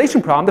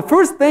optimization problem, the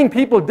first thing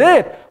people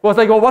did was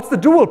like, well, what's the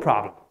dual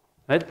problem?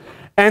 Right?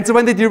 And so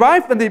when they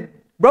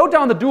wrote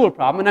down the dual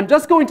problem, and I'm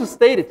just going to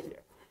state it here,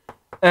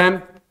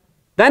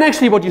 then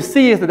actually what you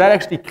see is that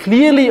actually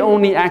clearly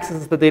only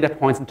accesses the data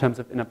points in terms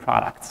of inner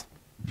products.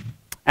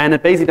 And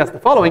it basically does the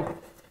following.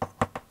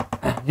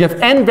 You have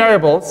n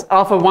variables,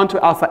 alpha 1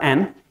 to alpha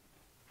n.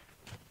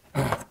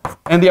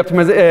 And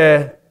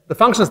the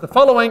function is the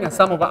following, a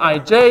sum over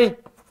ij,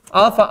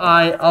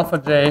 alpha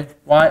j,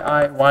 yi,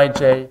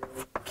 yj,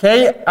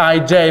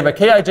 kij, where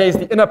kij is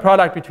the inner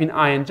product between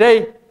I and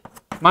j,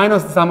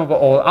 minus the sum over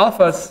all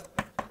alphas,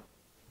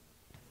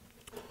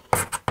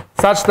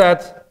 such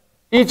that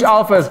each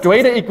alpha is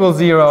greater or equal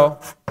 0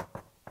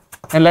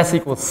 and less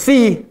equal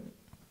c,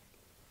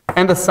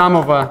 and the sum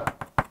over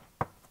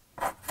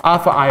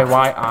alpha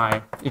I,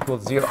 yi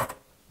equals 0.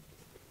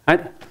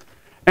 Right?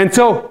 And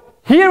so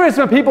here is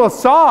when people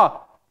saw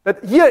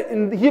that here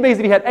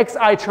basically had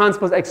xi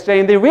transpose xj,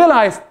 and they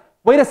realized,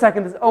 wait a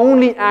second, this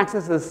only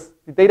accesses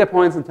the data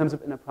points in terms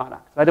of inner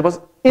products. Right? It was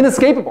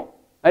inescapable.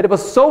 Right? It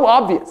was so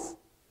obvious.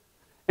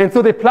 And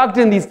so they plugged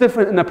in these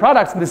different inner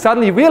products, and they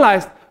suddenly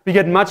realized we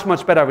get much,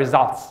 much better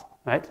results.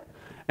 Right?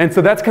 And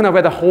so that's kind of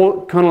where the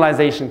whole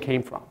kernelization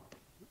came from.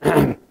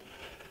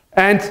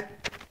 And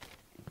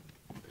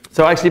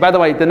so actually, by the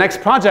way, the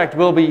next project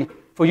will be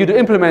for you to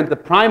implement the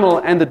primal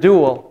and the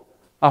dual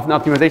of an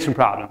optimization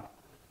problem.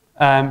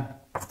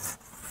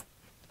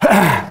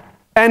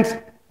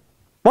 And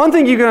one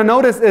thing you're going to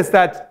notice is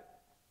that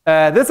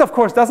this, of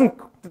course, doesn't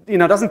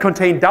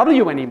contain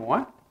W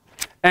anymore.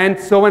 And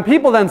so when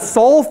people then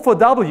solve for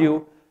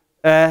W,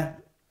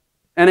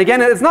 and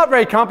again, it's not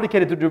very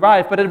complicated to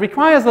derive, but it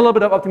requires a little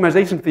bit of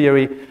optimization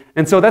theory.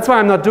 And so that's why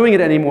I'm not doing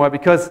it anymore,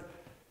 because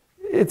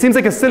it seems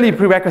like a silly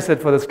prerequisite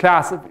for this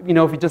class, if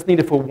you just need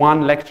it for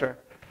one lecture.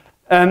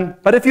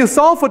 But if you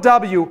solve for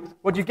W,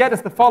 what you get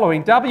is the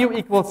following. W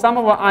equals sum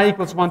over I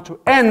equals 1 to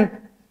n,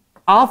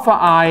 alpha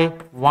I,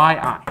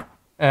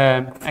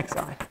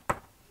 xi.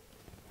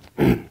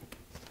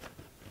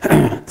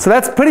 So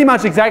that's pretty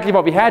much exactly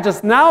what we had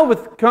just now.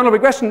 With kernel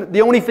regression,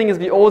 the only thing is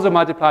we also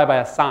multiply by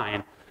a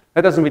sign.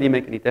 That doesn't really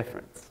make any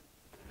difference.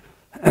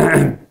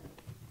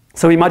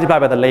 So we multiply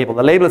by the label.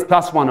 The label is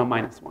 +1 or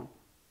 -1.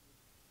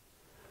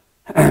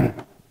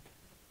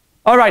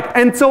 All right,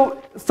 and so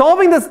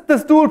solving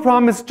this dual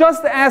problem is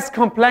just as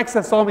complex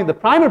as solving the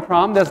primal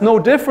problem. There's no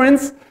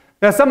difference.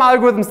 There are some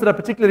algorithms that are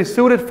particularly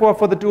suited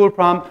for the dual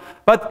problem.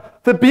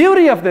 But the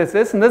beauty of this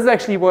is, and this is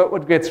actually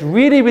what gets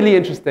really, really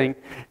interesting,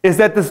 is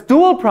that this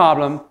dual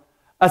problem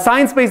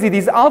assigns basically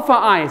these alpha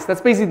i's.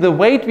 That's basically the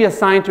weight we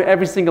assign to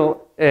every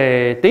single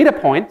data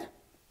point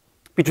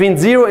between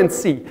 0 and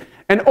c.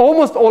 And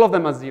almost all of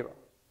them are 0.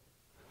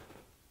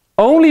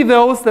 Only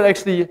those that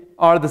actually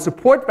are the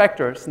support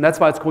vectors, and that's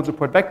why it's called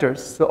support vectors.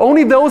 So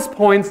only those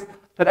points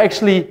that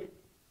actually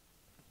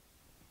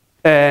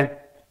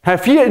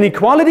have here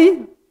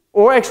inequality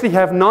or actually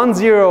have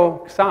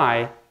non-zero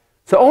psi.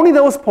 So only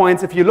those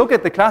points, if you look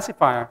at the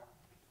classifier,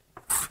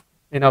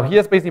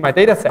 here's basically my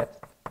data set.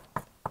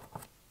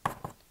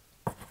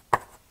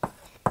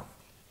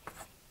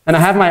 And I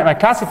have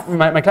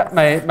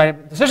my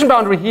decision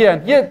boundary here,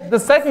 and here the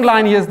second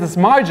line here is this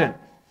margin.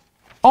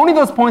 Only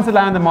those points that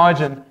lie on the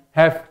margin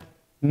have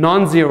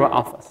non-zero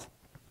alphas.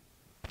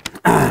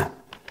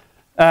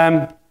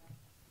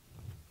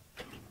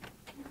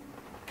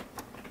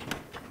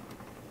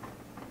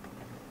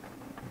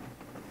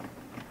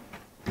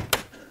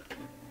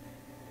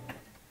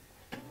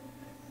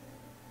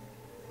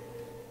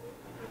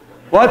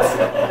 What?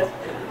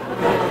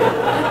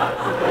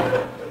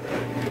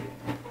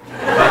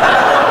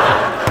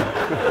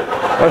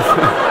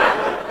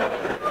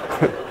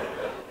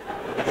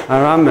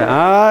 Arambe,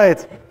 all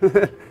right.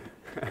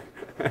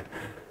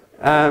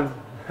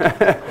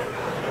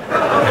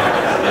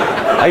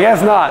 I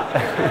guess not.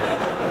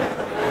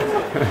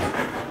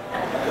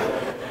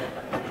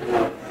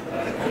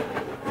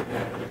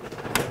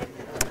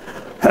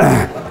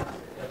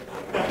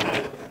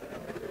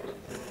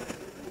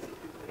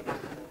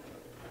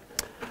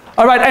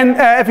 All right, and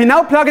if we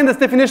now plug in this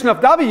definition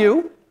of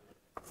W,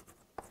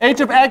 h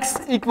of x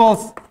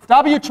equals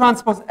W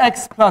transpose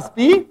x plus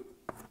B.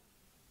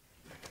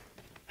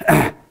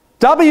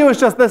 W is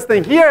just this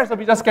thing here, so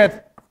we just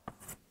get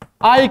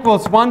I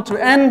equals 1 to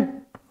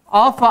n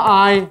alpha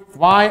I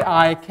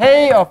yi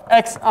k of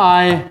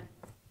xi.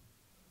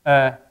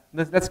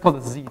 Let's call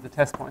it z, the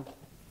test point.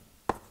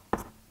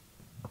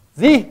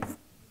 Z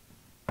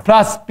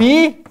plus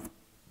B.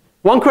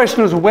 One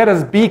question is, where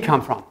does B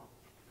come from?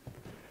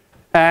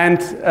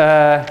 And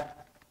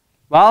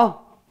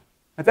well,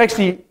 it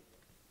actually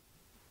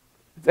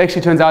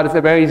turns out it's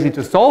very easy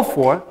to solve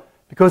for,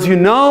 because you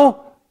know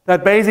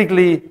that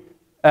basically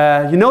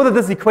that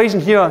this equation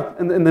here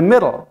in the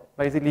middle,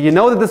 basically, you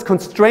know that this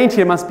constraint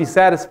here must be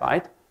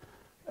satisfied.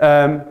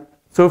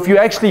 So if you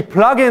actually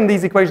plug in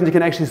these equations, you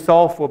can actually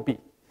solve for B.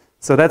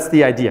 So that's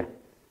the idea.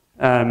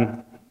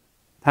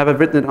 Have I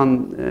written it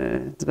on?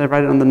 Did I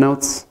write it on the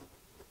notes?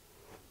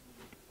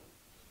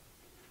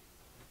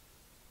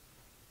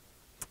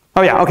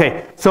 Oh yeah,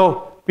 okay.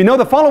 So we know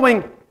the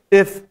following: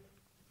 if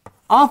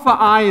alpha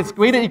I is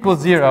greater or equal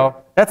 0,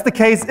 that's the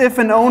case if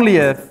and only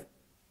if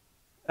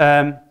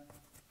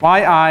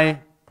yi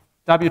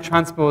w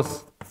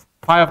transpose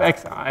phi of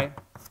xi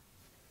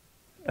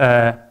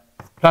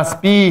plus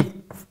b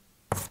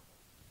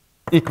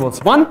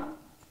equals 1.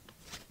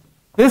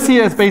 This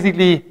here is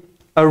basically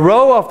a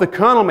row of the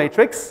kernel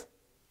matrix.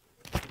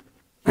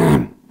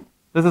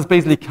 This is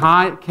basically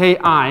ki,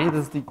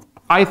 this is the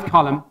ith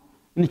column,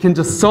 and you can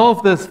just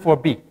solve this for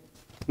b.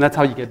 And that's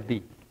how you get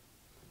b.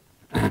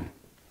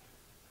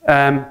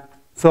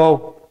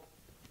 So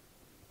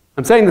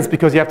I'm saying this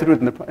because you have to do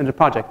it in the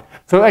project.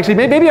 So actually,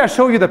 maybe I'll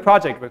show you the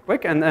project real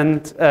quick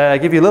and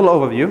give you a little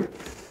overview.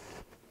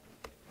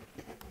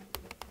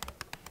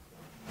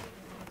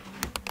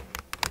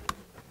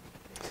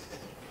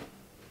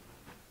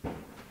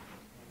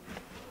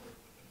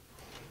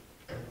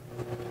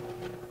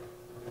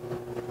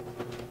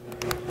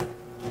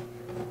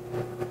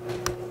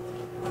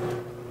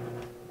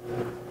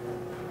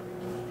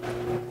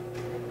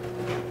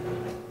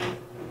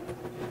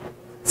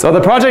 So the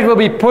project will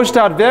be pushed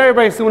out very,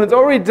 very soon. It's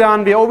already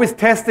done. We're always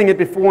testing it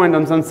before and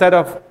on some set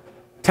of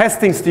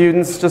testing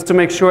students just to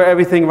make sure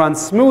everything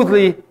runs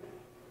smoothly.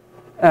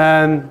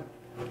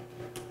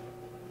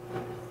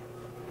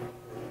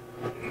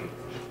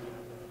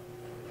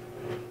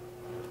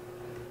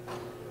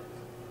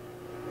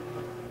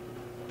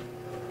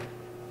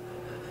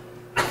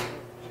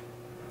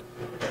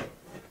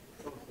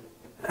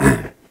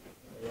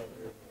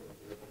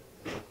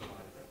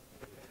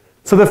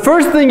 So the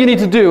first thing you need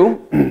to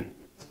do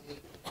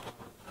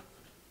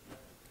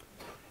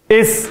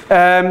is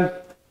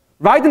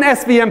write an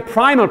SVM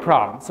primal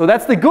problem. So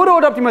that's the good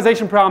old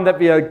optimization problem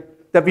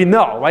that we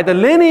know, right? The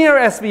linear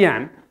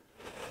SVM.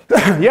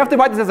 You have to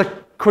write this as a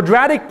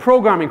quadratic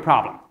programming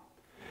problem.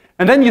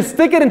 And then you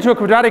stick it into a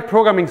quadratic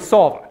programming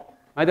solver.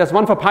 Right? There's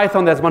one for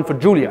Python, there's one for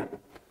Julia.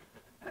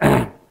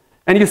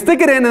 And you stick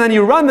it in and then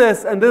you run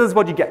this and this is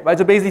what you get. Right?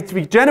 So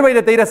basically we generate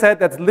a data set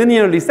that's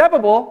linearly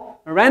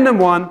separable, a random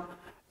one,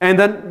 and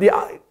then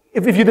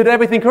if you did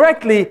everything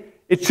correctly,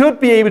 it should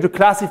be able to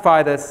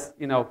classify this,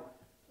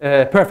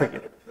 perfectly.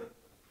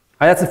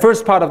 Right, that's the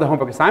first part of the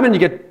homework assignment.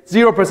 You get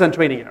 0%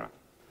 training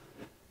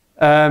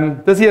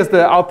error. This here is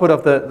the output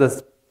of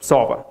the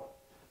solver.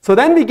 So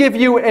then we give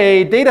you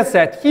a data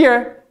set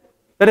here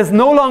that is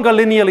no longer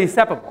linearly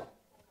separable.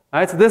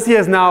 Right, so this here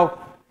is now,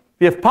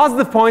 we have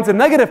positive points and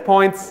negative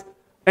points,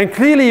 and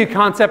clearly you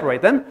can't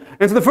separate them.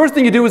 And so the first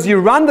thing you do is you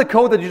run the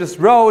code that you just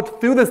wrote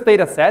through this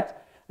data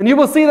set, and you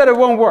will see that it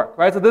won't work.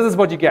 Right, so this is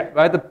what you get.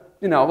 Right.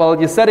 Well,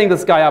 you're setting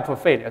this guy up for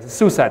failure. It's a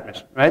suicide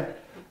mission, right?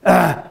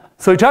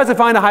 So he tries to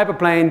find a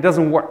hyperplane,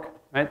 doesn't work,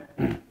 right?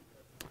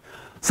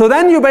 So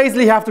then you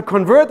basically have to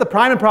convert the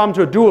primal problem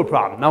to a dual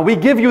problem. Now we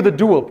give you the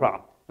dual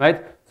problem,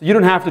 right? So you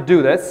don't have to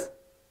do this.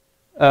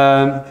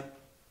 As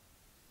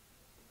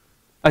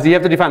you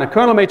have to define a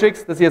kernel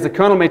matrix. This here is a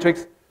kernel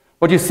matrix.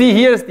 What you see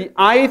here is the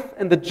ith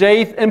and the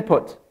jth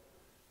input.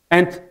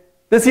 And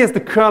this here is the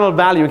kernel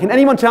value. Can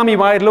anyone tell me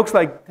why it looks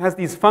like, has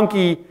these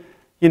funky,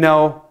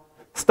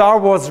 Star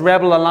Wars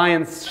Rebel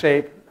Alliance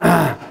shape?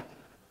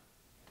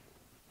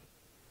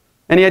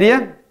 Any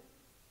idea?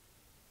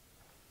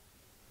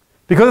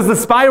 Because it's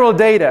the spiral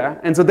data,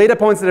 and so data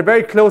points that are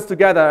very close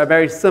together are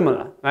very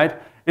similar, right?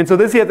 And so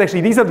this here is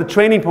actually, these are the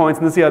training points,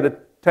 and this here are the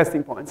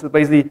testing points. So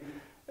basically,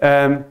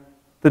 they're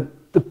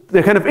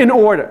kind of in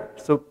order.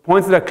 So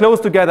points that are close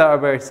together are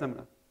very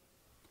similar.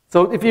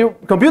 So if you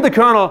compute the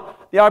kernel,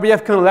 the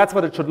RBF kernel, that's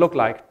what it should look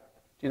like.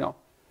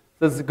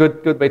 This is a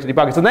good way to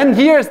debug it. So then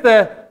here's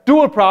the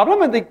dual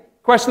problem, and the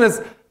question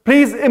is,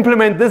 please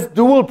implement this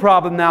dual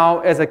problem now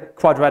as a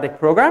quadratic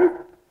program.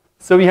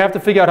 So we have to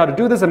figure out how to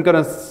do this. I'm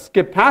going to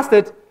skip past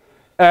it.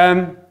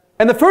 And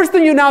the first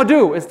thing you now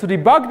do is to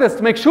debug this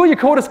to make sure your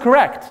code is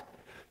correct.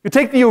 You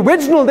take the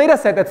original data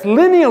set that's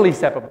linearly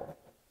separable.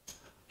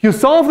 You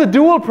solve the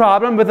dual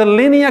problem with a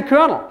linear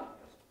kernel.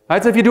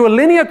 Right? So if you do a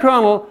linear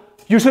kernel,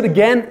 you should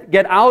again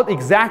get out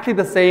exactly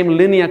the same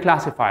linear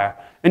classifier.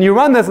 And you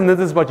run this, and this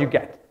is what you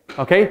get.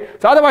 Okay?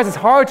 So otherwise, it's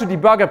hard to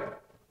debug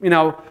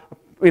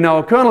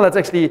a kernel that's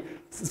actually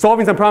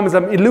solving some problems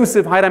in some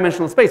elusive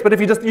high-dimensional space. But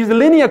if you just use a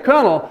linear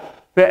kernel,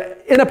 the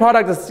inner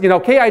product is,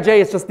 Kij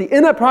is just the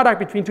inner product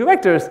between two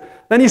vectors,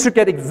 then you should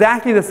get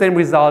exactly the same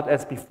result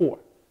as before.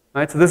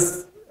 Right? So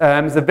this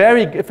is a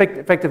very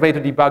effective way to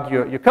debug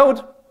your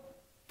code.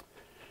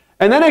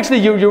 And then actually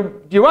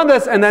you run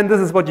this, and then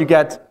this is what you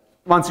get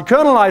once you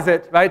kernelize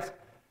it, right?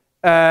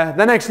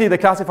 Then actually the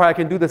classifier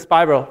can do the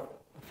spiral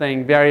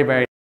thing very,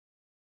 very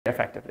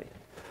effectively.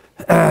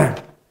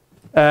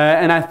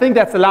 And I think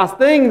that's the last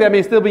thing. There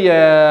may still be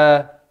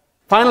a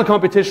final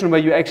competition where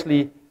you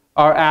actually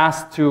are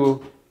asked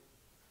to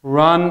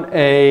run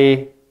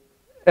a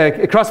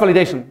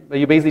cross-validation, where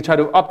you basically try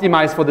to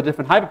optimize for the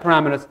different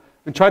hyperparameters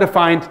and try to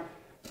find,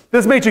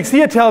 this matrix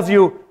here tells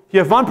you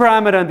have one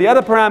parameter and the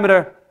other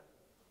parameter,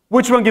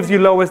 which one gives you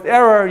lowest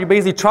error. You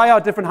basically try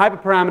out different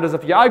hyperparameters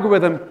of your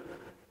algorithm.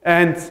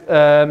 And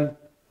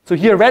so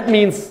here red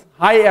means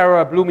high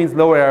error, blue means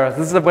low error.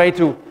 This is a way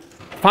to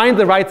find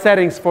the right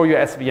settings for your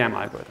SVM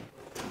algorithm.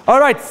 All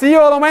right, see you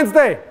all on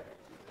Wednesday.